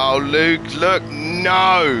do it. Oh, Luke, look,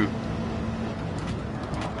 no!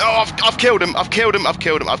 Oh, I've killed him, I've killed him, I've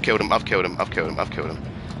killed him, I've killed him, I've killed him, I've killed him, I've killed him.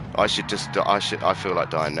 I feel like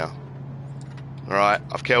dying now. Alright,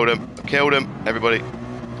 I've killed him, everybody.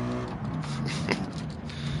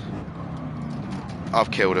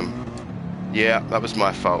 I've killed him. Yeah, that was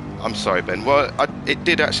my fault. I'm sorry, Ben. Well, it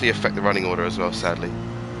did actually affect the running order as well, sadly.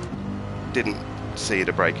 Didn't see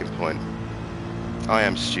the breaking point. I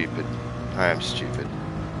am stupid. I am stupid.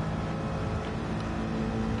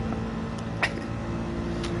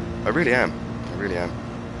 I really am. I really am.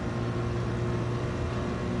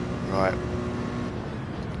 Right.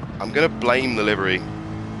 I'm going to blame the livery.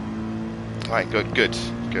 Right, good, good,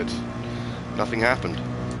 good. Nothing happened.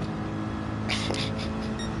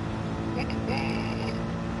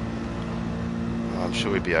 I'm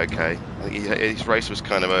sure he'd be okay. I think his race was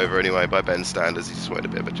kind of over anyway by Ben's standards. He just wanted a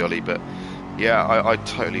bit of a jolly, but yeah, I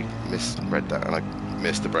totally misread that and I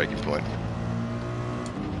missed the breaking point.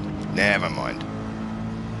 Never mind.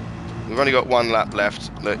 We've only got one lap left.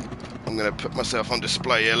 Look, I'm going to put myself on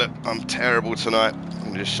display here. Look, I'm terrible tonight. I'm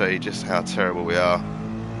going to just show you just how terrible we are.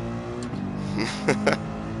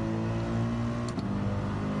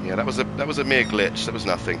 Yeah, that was a mere glitch. That was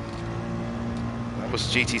nothing. That was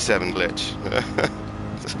GT7 glitch.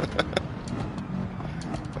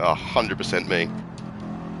 100% me.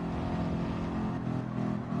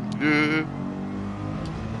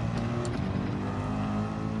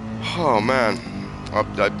 Oh man,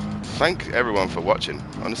 I thank everyone for watching.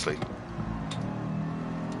 Honestly,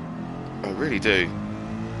 I really do.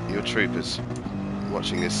 You're troopers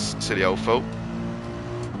watching this silly old fool.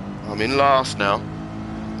 I'm in last now.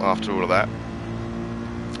 After all of that,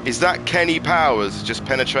 is that Kenny Powers just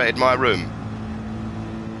penetrated my room?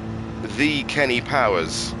 The Kenny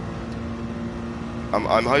Powers.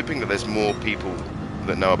 I'm hoping that there's more people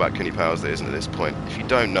that know about Kenny Powers there isn't at this point. If you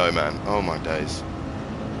don't know, man, oh my days,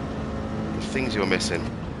 the things you're missing.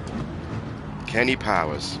 Kenny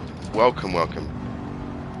Powers, welcome, welcome.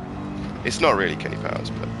 It's not really Kenny Powers,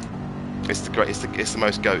 but it's the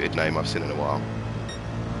most goated name I've seen in a while.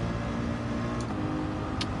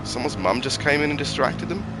 Someone's mum just came in and distracted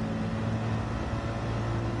them.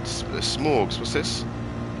 Smorgs, what's this?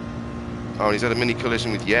 Oh, and he's had a mini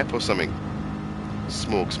collision with Yep or something.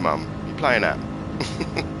 Smorgs' mum, you playing at?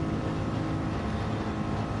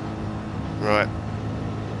 Right.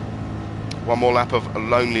 One more lap of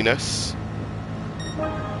loneliness.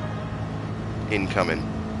 Incoming.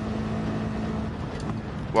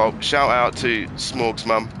 Well, shout out to Smorgs'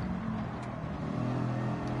 mum.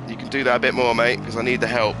 You can do that a bit more, mate, because I need the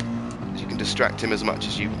help. You can distract him as much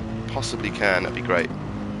as you possibly can. That'd be great.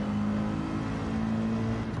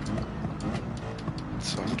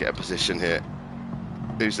 So I can get a position here.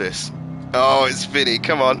 Who's this? Oh, it's Vinny.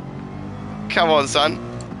 Come on. Come on, son.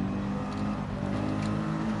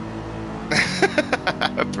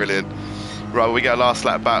 Brilliant. Right, well, we get a last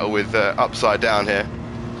lap battle with Upside Down here.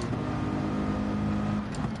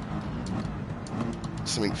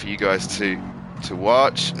 Something for you guys to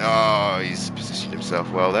watch. Oh, he's positioned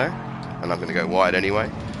himself well there. And I'm going to go wide anyway.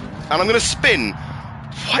 And I'm going to spin.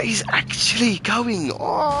 What is actually going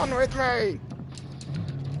on with me?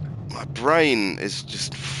 My brain is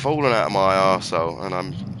just falling out of my arsehole, and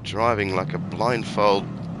I'm driving like a blindfold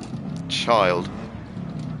child.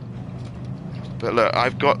 But look,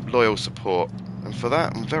 I've got loyal support, and for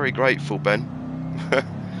that I'm very grateful, Ben.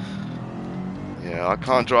 Yeah, I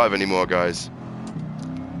can't drive anymore, guys.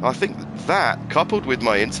 I think that, coupled with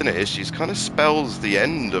my internet issues, kind of spells the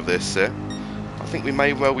end of this here. I think we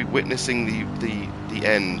may well be witnessing the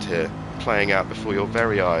end here, playing out before your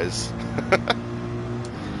very eyes.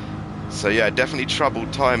 So yeah, definitely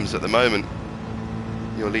troubled times at the moment.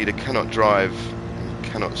 Your leader cannot drive and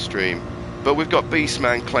cannot stream. But we've got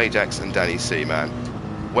Beastman, Clayjax and Danny C, man.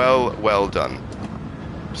 Well done.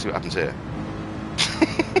 See what happens here.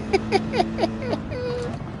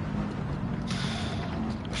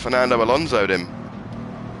 Fernando Alonso'd him.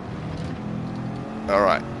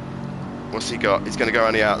 Alright. What's he got? He's going to go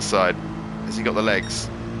on the outside. Has he got the legs?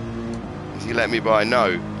 Has he let me by?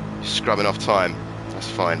 No. He's scrubbing off time. That's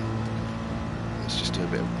fine. Let's just do a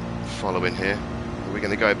bit of following here. Where are we going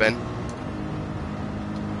to go, Ben?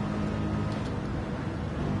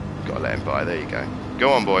 Got to let him by. There you go. Go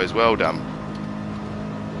on, boys. Well done.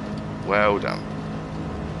 Well done.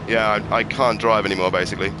 Yeah, I can't drive anymore,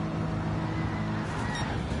 basically.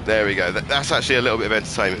 There we go. That's actually a little bit of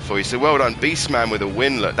entertainment for you. So well done, Beastman with a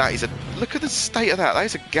win. Look, look at the state of that. That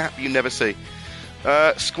is a gap you never see.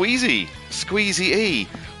 Squeezy E.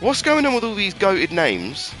 What's going on with all these goated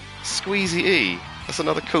names? Squeezy E. That's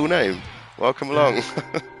another cool name. Welcome along.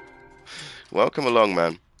 Welcome along,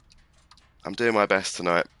 man. I'm doing my best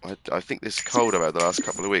tonight. I think this cold over the last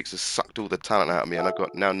couple of weeks has sucked all the talent out of me, and I've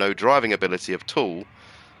got now no driving ability at all.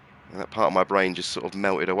 And that part of my brain just sort of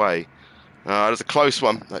melted away. That was a close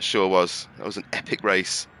one. That sure was. That was an epic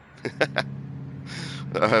race.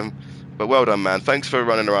 But well done, man. Thanks for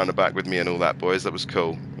running around the back with me and all that, boys. That was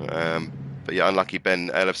cool. But yeah, unlucky Ben,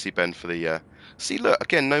 LFC Ben for the... See, look,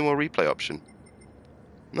 again, no more replay option.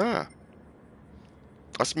 Nah.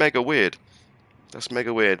 That's mega weird. That's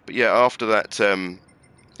mega weird. But yeah, after that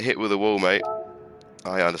hit with the wall, mate,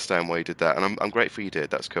 I understand why you did that. And I'm grateful you did.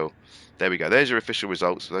 That's cool. There we go. There's your official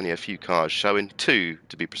results with only a few cars showing. 2,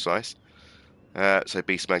 to be precise. So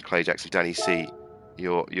Beastman, Clayjax and Danny C,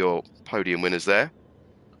 your podium winners there.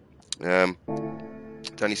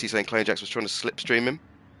 Danny C saying Clayjax was trying to slipstream him.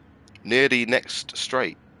 Near the next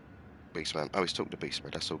straight, Beastman. Oh, he's talking to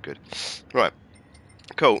Beastman. That's all good. Right.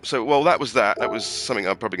 Cool. So, well, that was that. That was something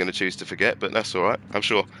I'm probably going to choose to forget, but that's all right. I'm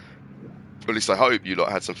sure. At least I hope you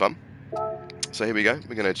lot had some fun. So here we go.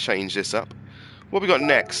 We're going to change this up. What we got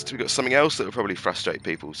next? We got something else that will probably frustrate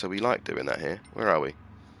people. So we like doing that here. Where are we?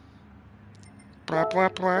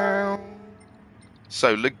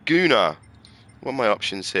 So Laguna. What are my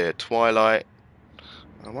options here? Twilight.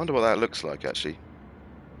 I wonder what that looks like actually.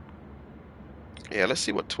 Yeah, let's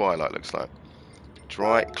see what Twilight looks like.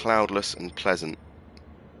 Dry, cloudless, and pleasant.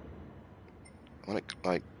 I want it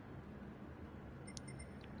like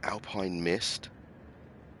Alpine Mist.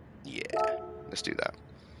 Yeah, let's do that.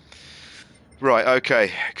 Right,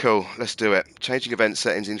 okay, cool. Let's do it. Changing event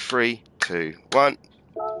settings in 3, 2, 1.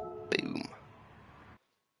 Boom.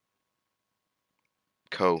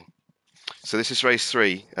 Cool. So this is race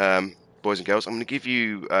 3, boys and girls. I'm going to give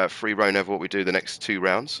you free reign over what we do the next 2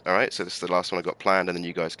 rounds. All right, so this is the last one I got planned, and then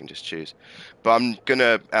you guys can just choose. But I'm going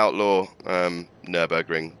to outlaw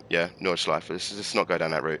Nürburgring, yeah, Nordschleife. Let's just not go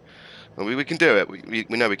down that route. We can do it. We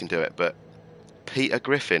know we can do it, but Peter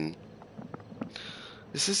Griffin.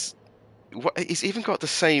 This is what he's even got the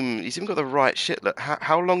same. He's even got the right shit. Look,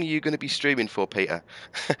 how long are you going to be streaming for, Peter?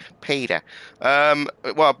 Peter.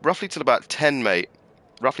 Well, roughly till about 10, mate.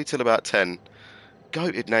 Roughly till about 10.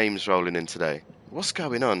 Goated names rolling in today. What's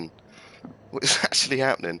going on? What is actually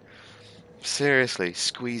happening? Seriously,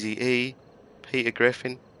 Squeezy E, Peter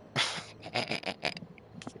Griffin.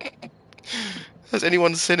 Has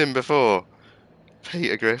anyone seen him before?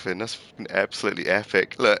 Peter Griffin, that's absolutely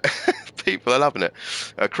epic. Look, people are loving it.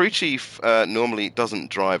 Crew chief normally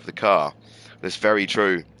doesn't drive the car. That's very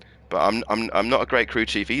true. But I'm not a great crew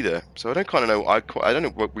chief either. So I don't kind of know. I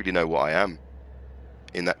don't really know what I am.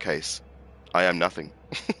 In that case, I am nothing.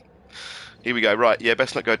 Here we go. Right, yeah,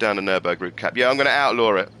 best not go down the Nürburgring cap. Yeah, I'm going to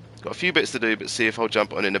outlaw it. Got a few bits to do, but see if I'll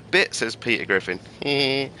jump on in a bit, says Peter Griffin.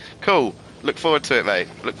 Cool. Look forward to it, mate.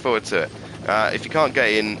 Look forward to it. If you can't get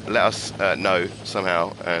in, let us know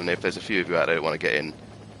somehow. And if there's a few of you out there that want to get in,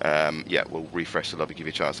 yeah, we'll refresh the lobby, give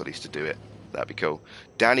you a chance at least to do it. That'd be cool.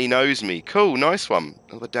 Danny knows me. Cool, nice one.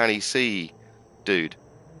 Another Danny C. Dude.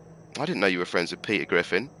 I didn't know you were friends with Peter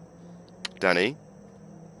Griffin. Danny.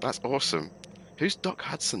 That's awesome. Who's Doc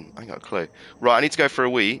Hudson? I ain't got a clue. Right, I need to go for a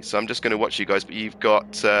wee, so I'm just going to watch you guys. But you've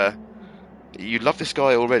got... you love this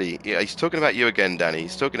guy already. Yeah, he's talking about you again, Danny.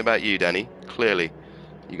 He's talking about you, Danny. Clearly.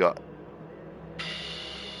 You got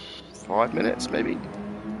 5 minutes, maybe?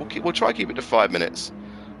 We'll try to keep it to 5 minutes.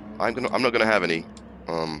 I'm not gonna have any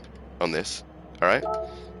on this. Alright?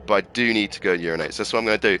 But I do need to go urinate. So that's what I'm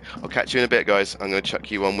gonna do. I'll catch you in a bit, guys. I'm gonna chuck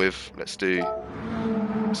you on with... Let's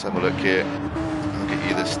have a look here. I'll get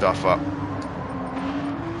you this stuff up.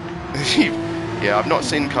 Yeah, I've not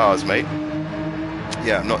seen Cars, mate.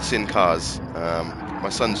 Yeah, I've not seen Cars. My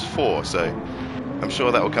son's 4, so I'm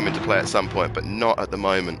sure that will come into play at some point, but not at the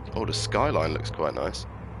moment. Oh, the skyline looks quite nice.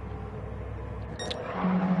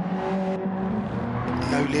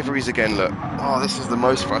 No liveries again, look. Oh, this is the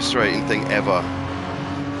most frustrating thing ever.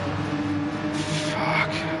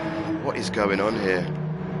 Fuck. What is going on here?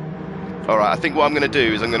 Alright, I think what I'm going to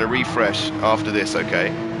do is I'm going to refresh after this, okay?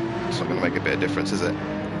 It's not going to make a bit of difference, is it?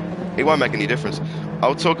 It won't make any difference.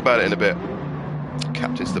 I'll talk about it in a bit.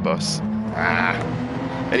 Captain's the bus. Ah.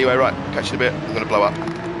 Anyway, right, catch you in a bit. I'm going to blow up.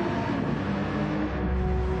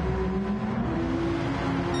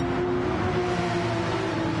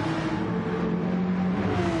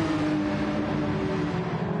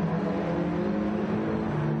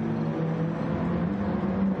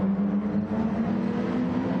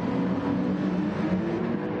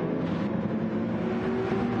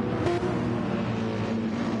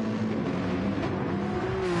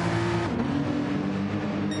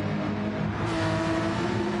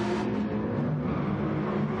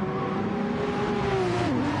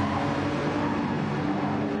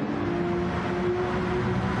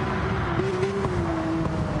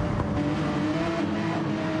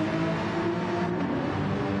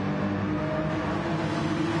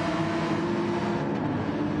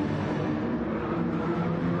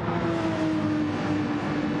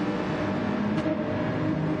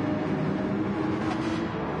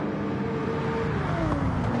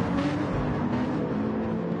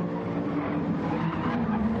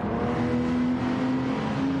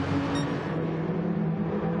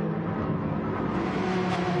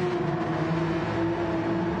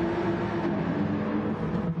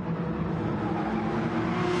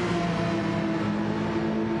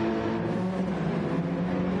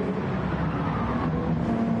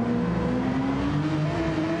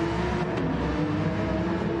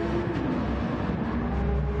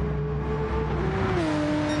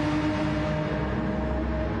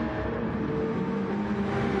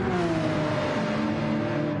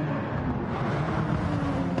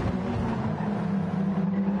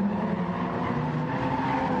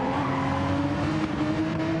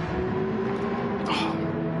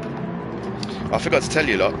 I forgot to tell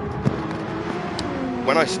you lot,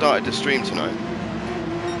 when I started the stream tonight,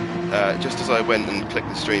 just as I went and clicked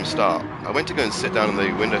the stream start, I went to go and sit down on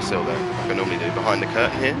the windowsill there, like I normally do, behind the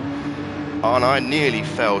curtain here, and I nearly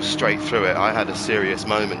fell straight through it. I had a serious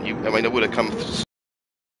moment. I mean, I would have come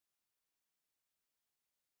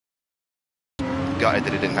gutted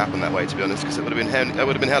that it didn't happen that way, to be honest, because it would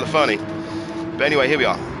have been hella funny. But anyway, here we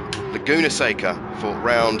are, Laguna Seca for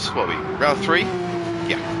round 3?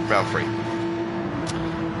 Yeah, round 3.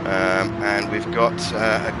 And we've got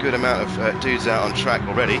a good amount of dudes out on track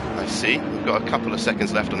already, I see. We've got a couple of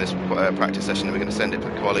seconds left on this practice session, and we're going to send it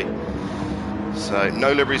for quali. So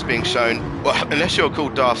no liveries being shown, well, unless you're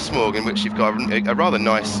called Darth Smorg, in which you've got a rather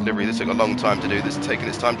nice livery that took a long time to do, that's taken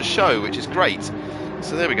its time to show, which is great.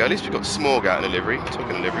 So there we go, at least we've got Smorg out in a livery.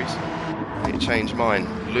 Talking of liveries, I need to change mine.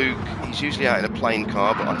 Luke, he's usually out in a plain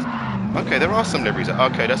car, but okay, there are some liveries.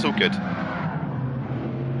 Okay, that's all good.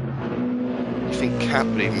 You think Cap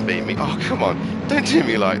would even beat me? Oh, come on, don't do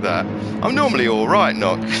me like that. I'm normally alright,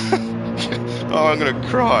 Knock. Oh, I'm going to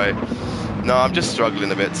cry. No, I'm just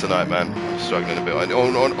struggling a bit tonight, man. I'm struggling a bit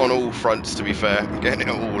on all fronts, to be fair. I'm getting it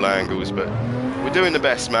at all angles, but we're doing the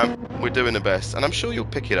best, man. We're doing the best. And I'm sure you'll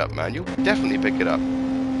pick it up, man. You'll definitely pick it up.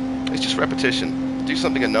 It's just repetition. Do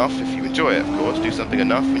something enough, if you enjoy it, of course. Do something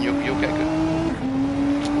enough and you'll get good.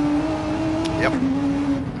 Yep.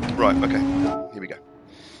 Right, okay. Here we go.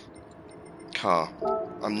 Car.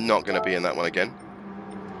 I'm not going to be in that one again.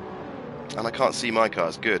 And I can't see my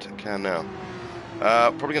cars. Good, I can now.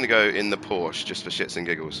 Probably going to go in the Porsche, just for shits and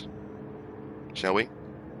giggles. Shall we?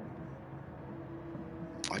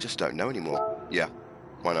 I just don't know anymore. Yeah,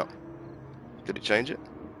 why not? Did it change it?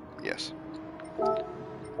 Yes.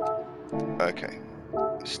 Okay.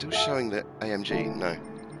 Still showing the AMG? No.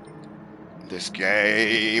 This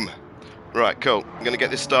game. Right, cool. I'm going to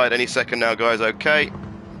get this started any second now, guys, okay?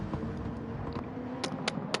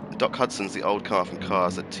 Doc Hudson's the old car from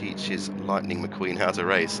Cars that teaches Lightning McQueen how to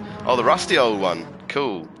race. Oh, the rusty old one.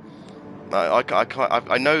 Cool. I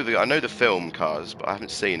know the film Cars, but I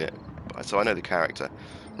haven't seen it, so I know the character.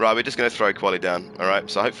 Right, we're just going to throw quali down. All right,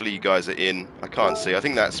 so hopefully you guys are in. I can't see. I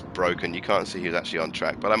think that's broken. You can't see who's actually on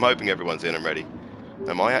track, but I'm hoping everyone's in and ready.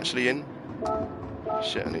 Am I actually in?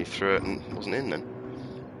 Shit, and he threw it and wasn't in then.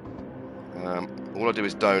 All I do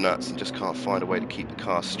is donuts and just can't find a way to keep the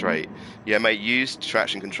car straight. Yeah, mate, use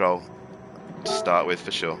traction control to start with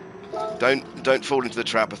for sure. Don't fall into the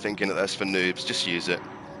trap of thinking that that's for noobs. Just use it.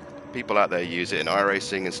 People out there use it in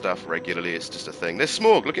iRacing and stuff regularly. It's just a thing. There's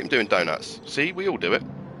Smorg. Look at him doing donuts. See, we all do it.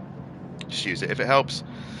 Just use it. If it helps,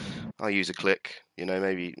 I use a click. You know,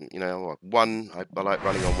 maybe, you know, one. I like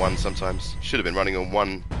running on one sometimes. Should have been running on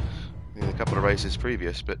one in a couple of races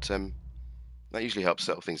previous, but that usually helps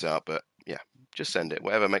settle things out. But yeah, just send it.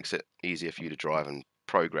 Whatever makes it easier for you to drive and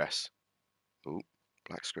progress. Ooh,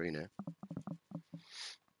 black screen here.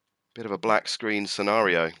 Bit of a black screen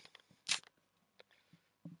scenario.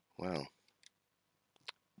 Wow.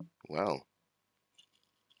 Well.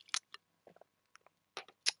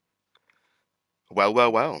 Well,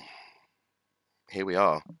 well, well. Here we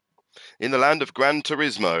are. In the land of Gran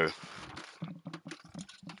Turismo.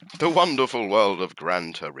 The wonderful world of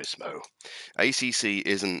Gran Turismo. ACC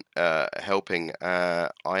isn't helping. I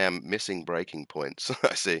am missing braking points.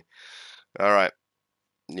 I see. All right.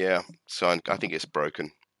 Yeah. So I think it's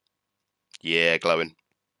broken. Yeah, glowing.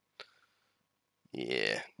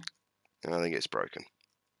 Yeah. I think it's broken.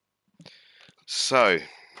 So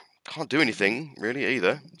can't do anything really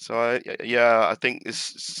either. So I think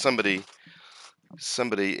it's somebody.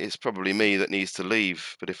 It's probably me that needs to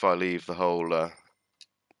leave. But if I leave the whole,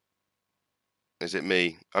 is it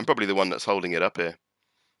me? I'm probably the one that's holding it up here.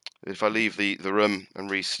 If I leave the room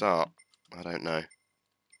and restart, I don't know.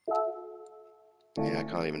 Yeah, I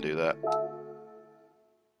can't even do that.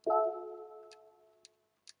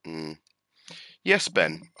 Yes,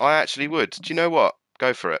 Ben, I actually would. Do you know what?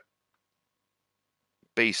 Go for it.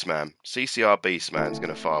 Beastman. CCR Beastman's going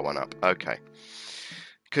to fire one up. Okay.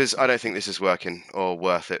 Because I don't think this is working or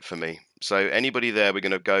worth it for me. So anybody there, we're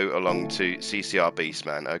going to go along to CCR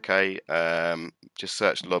Beastman, okay? Just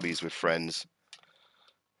search lobbies with friends.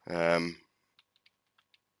 Because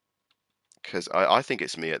I think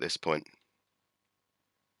it's me at this point.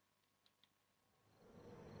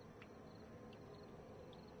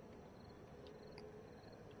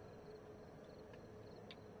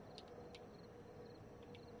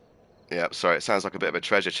 Yeah, sorry, it sounds like a bit of a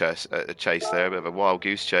treasure chase there, a bit of a wild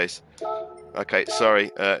goose chase. Okay, sorry,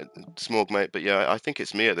 Smorg mate, but yeah, I think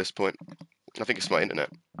it's me at this point. I think it's my internet.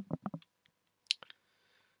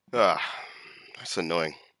 Ah, that's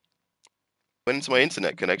annoying. Went into my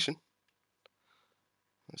internet connection.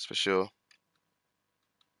 That's for sure.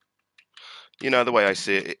 You know, the way I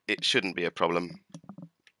see it, it shouldn't be a problem.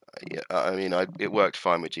 Yeah, I mean, it worked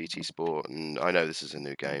fine with GT Sport, and I know this is a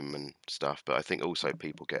new game and stuff, but I think also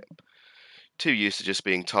people get too used to just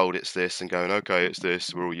being told it's this and going, okay, it's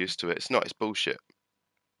this, we're all used to it. It's not, it's bullshit.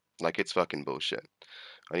 Like, it's fucking bullshit.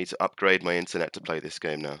 I need to upgrade my internet to play this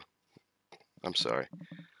game now. I'm sorry.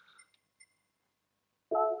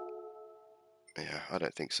 Yeah, I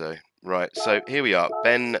don't think so. Right, so here we are.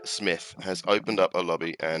 Ben Smith has opened up a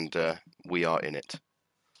lobby, and we are in it.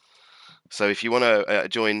 So if you want to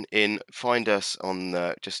join in, find us on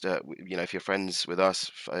you know, if you're friends with us,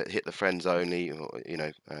 hit the friends only, or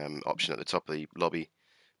option at the top of the lobby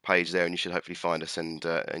page there, and you should hopefully find us, and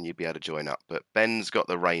you'll be able to join up. But Ben's got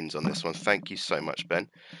the reins on this one. Thank you so much, Ben.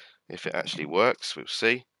 If it actually works, we'll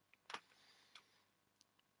see.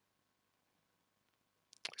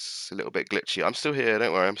 It's a little bit glitchy. I'm still here.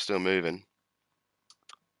 Don't worry. I'm still moving.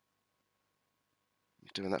 I'm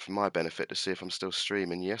doing that for my benefit to see if I'm still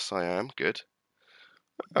streaming. Yes, I am. Good.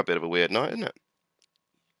 A bit of a weird night, isn't it?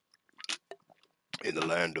 In the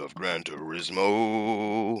land of Gran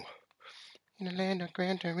Turismo. In the land of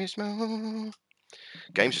Gran Turismo.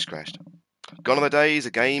 Game's just crashed. Gone are the days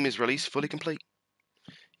a game is released fully complete.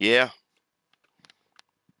 Yeah.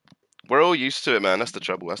 We're all used to it, man. That's the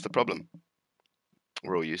trouble. That's the problem.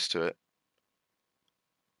 We're all used to it.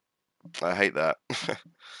 I hate that.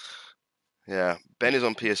 Yeah. Ben is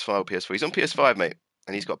on PS5 or PS4. He's on PS5, mate.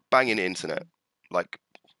 And he's got banging internet. Like,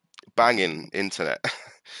 banging internet.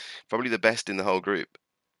 Probably the best in the whole group.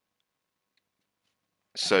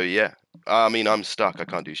 So yeah, I mean, I'm stuck. I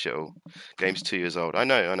can't do shit all. Game's 2 years old. I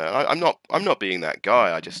know. I'm not being that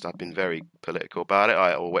guy. I've been very political about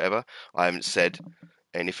it, or whatever. I haven't said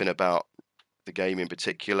anything about the game in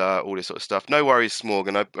particular, all this sort of stuff. No worries,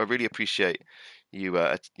 Morgan. I really appreciate you,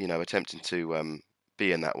 attempting to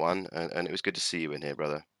be in that one, and it was good to see you in here,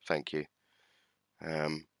 brother. Thank you.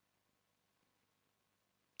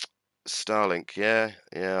 Starlink, yeah.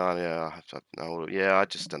 I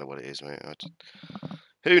just don't know what it is, mate.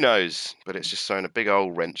 Who knows? But it's just throwing a big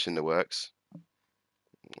old wrench in the works.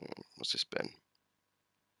 What's this, Ben?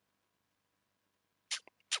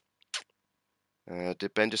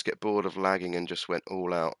 Did Ben just get bored of lagging and just went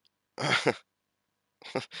all out?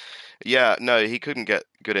 Yeah, no, he couldn't get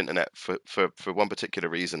good internet for one particular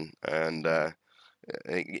reason, and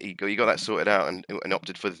he got that sorted out and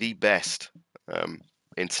opted for the best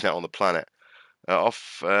internet on the planet.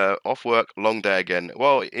 Off work, long day again.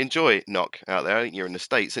 Well, enjoy, Knock, out there. I think you're in the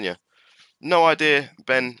States, aren't you? No idea,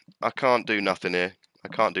 Ben. I can't do nothing here. I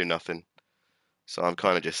can't do nothing. So I'm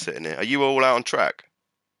kind of just sitting here. Are you all out on track?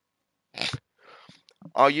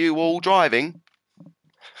 Are you all driving?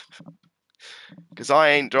 Because I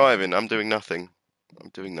ain't driving. I'm doing nothing. I'm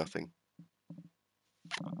doing nothing.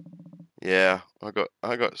 Yeah, I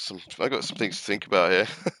got some things to think about here.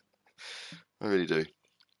 I really do.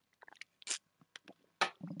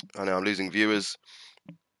 I know I'm losing viewers,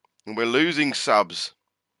 and we're losing subs.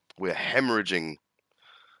 We're hemorrhaging.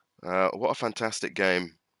 What a fantastic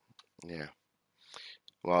game. Yeah.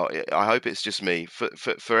 Well, I hope it's just me.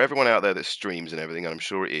 For everyone out there that streams and everything, and I'm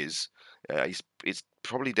sure it is, it's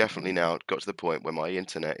probably definitely now got to the point where my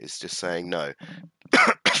internet is just saying no.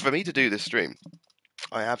 For me to do this stream,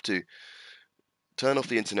 I have to turn off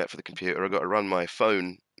the internet for the computer. I've got to run my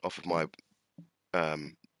phone off of my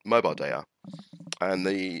mobile data, and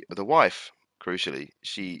the wife, crucially,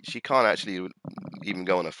 she can't actually even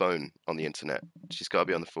go on her phone on the internet. She's got to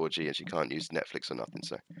be on the 4G, and she can't use Netflix or nothing.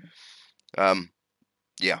 So,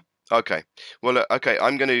 yeah. Okay. Well, okay.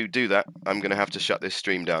 I'm going to do that. I'm going to have to shut this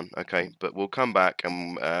stream down. Okay, but we'll come back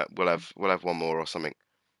and we'll have one more or something.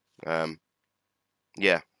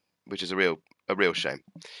 Yeah, which is a real shame.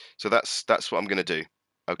 So that's what I'm going to do.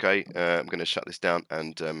 Okay, I'm going to shut this down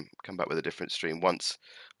and come back with a different stream once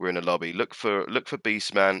we're in a lobby. Look for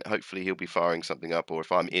Beastman. Hopefully he'll be firing something up, or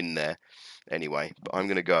if I'm in there, anyway. But I'm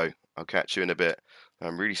going to go. I'll catch you in a bit.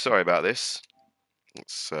 I'm really sorry about this.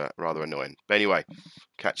 It's rather annoying. But anyway,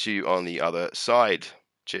 catch you on the other side.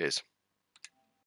 Cheers.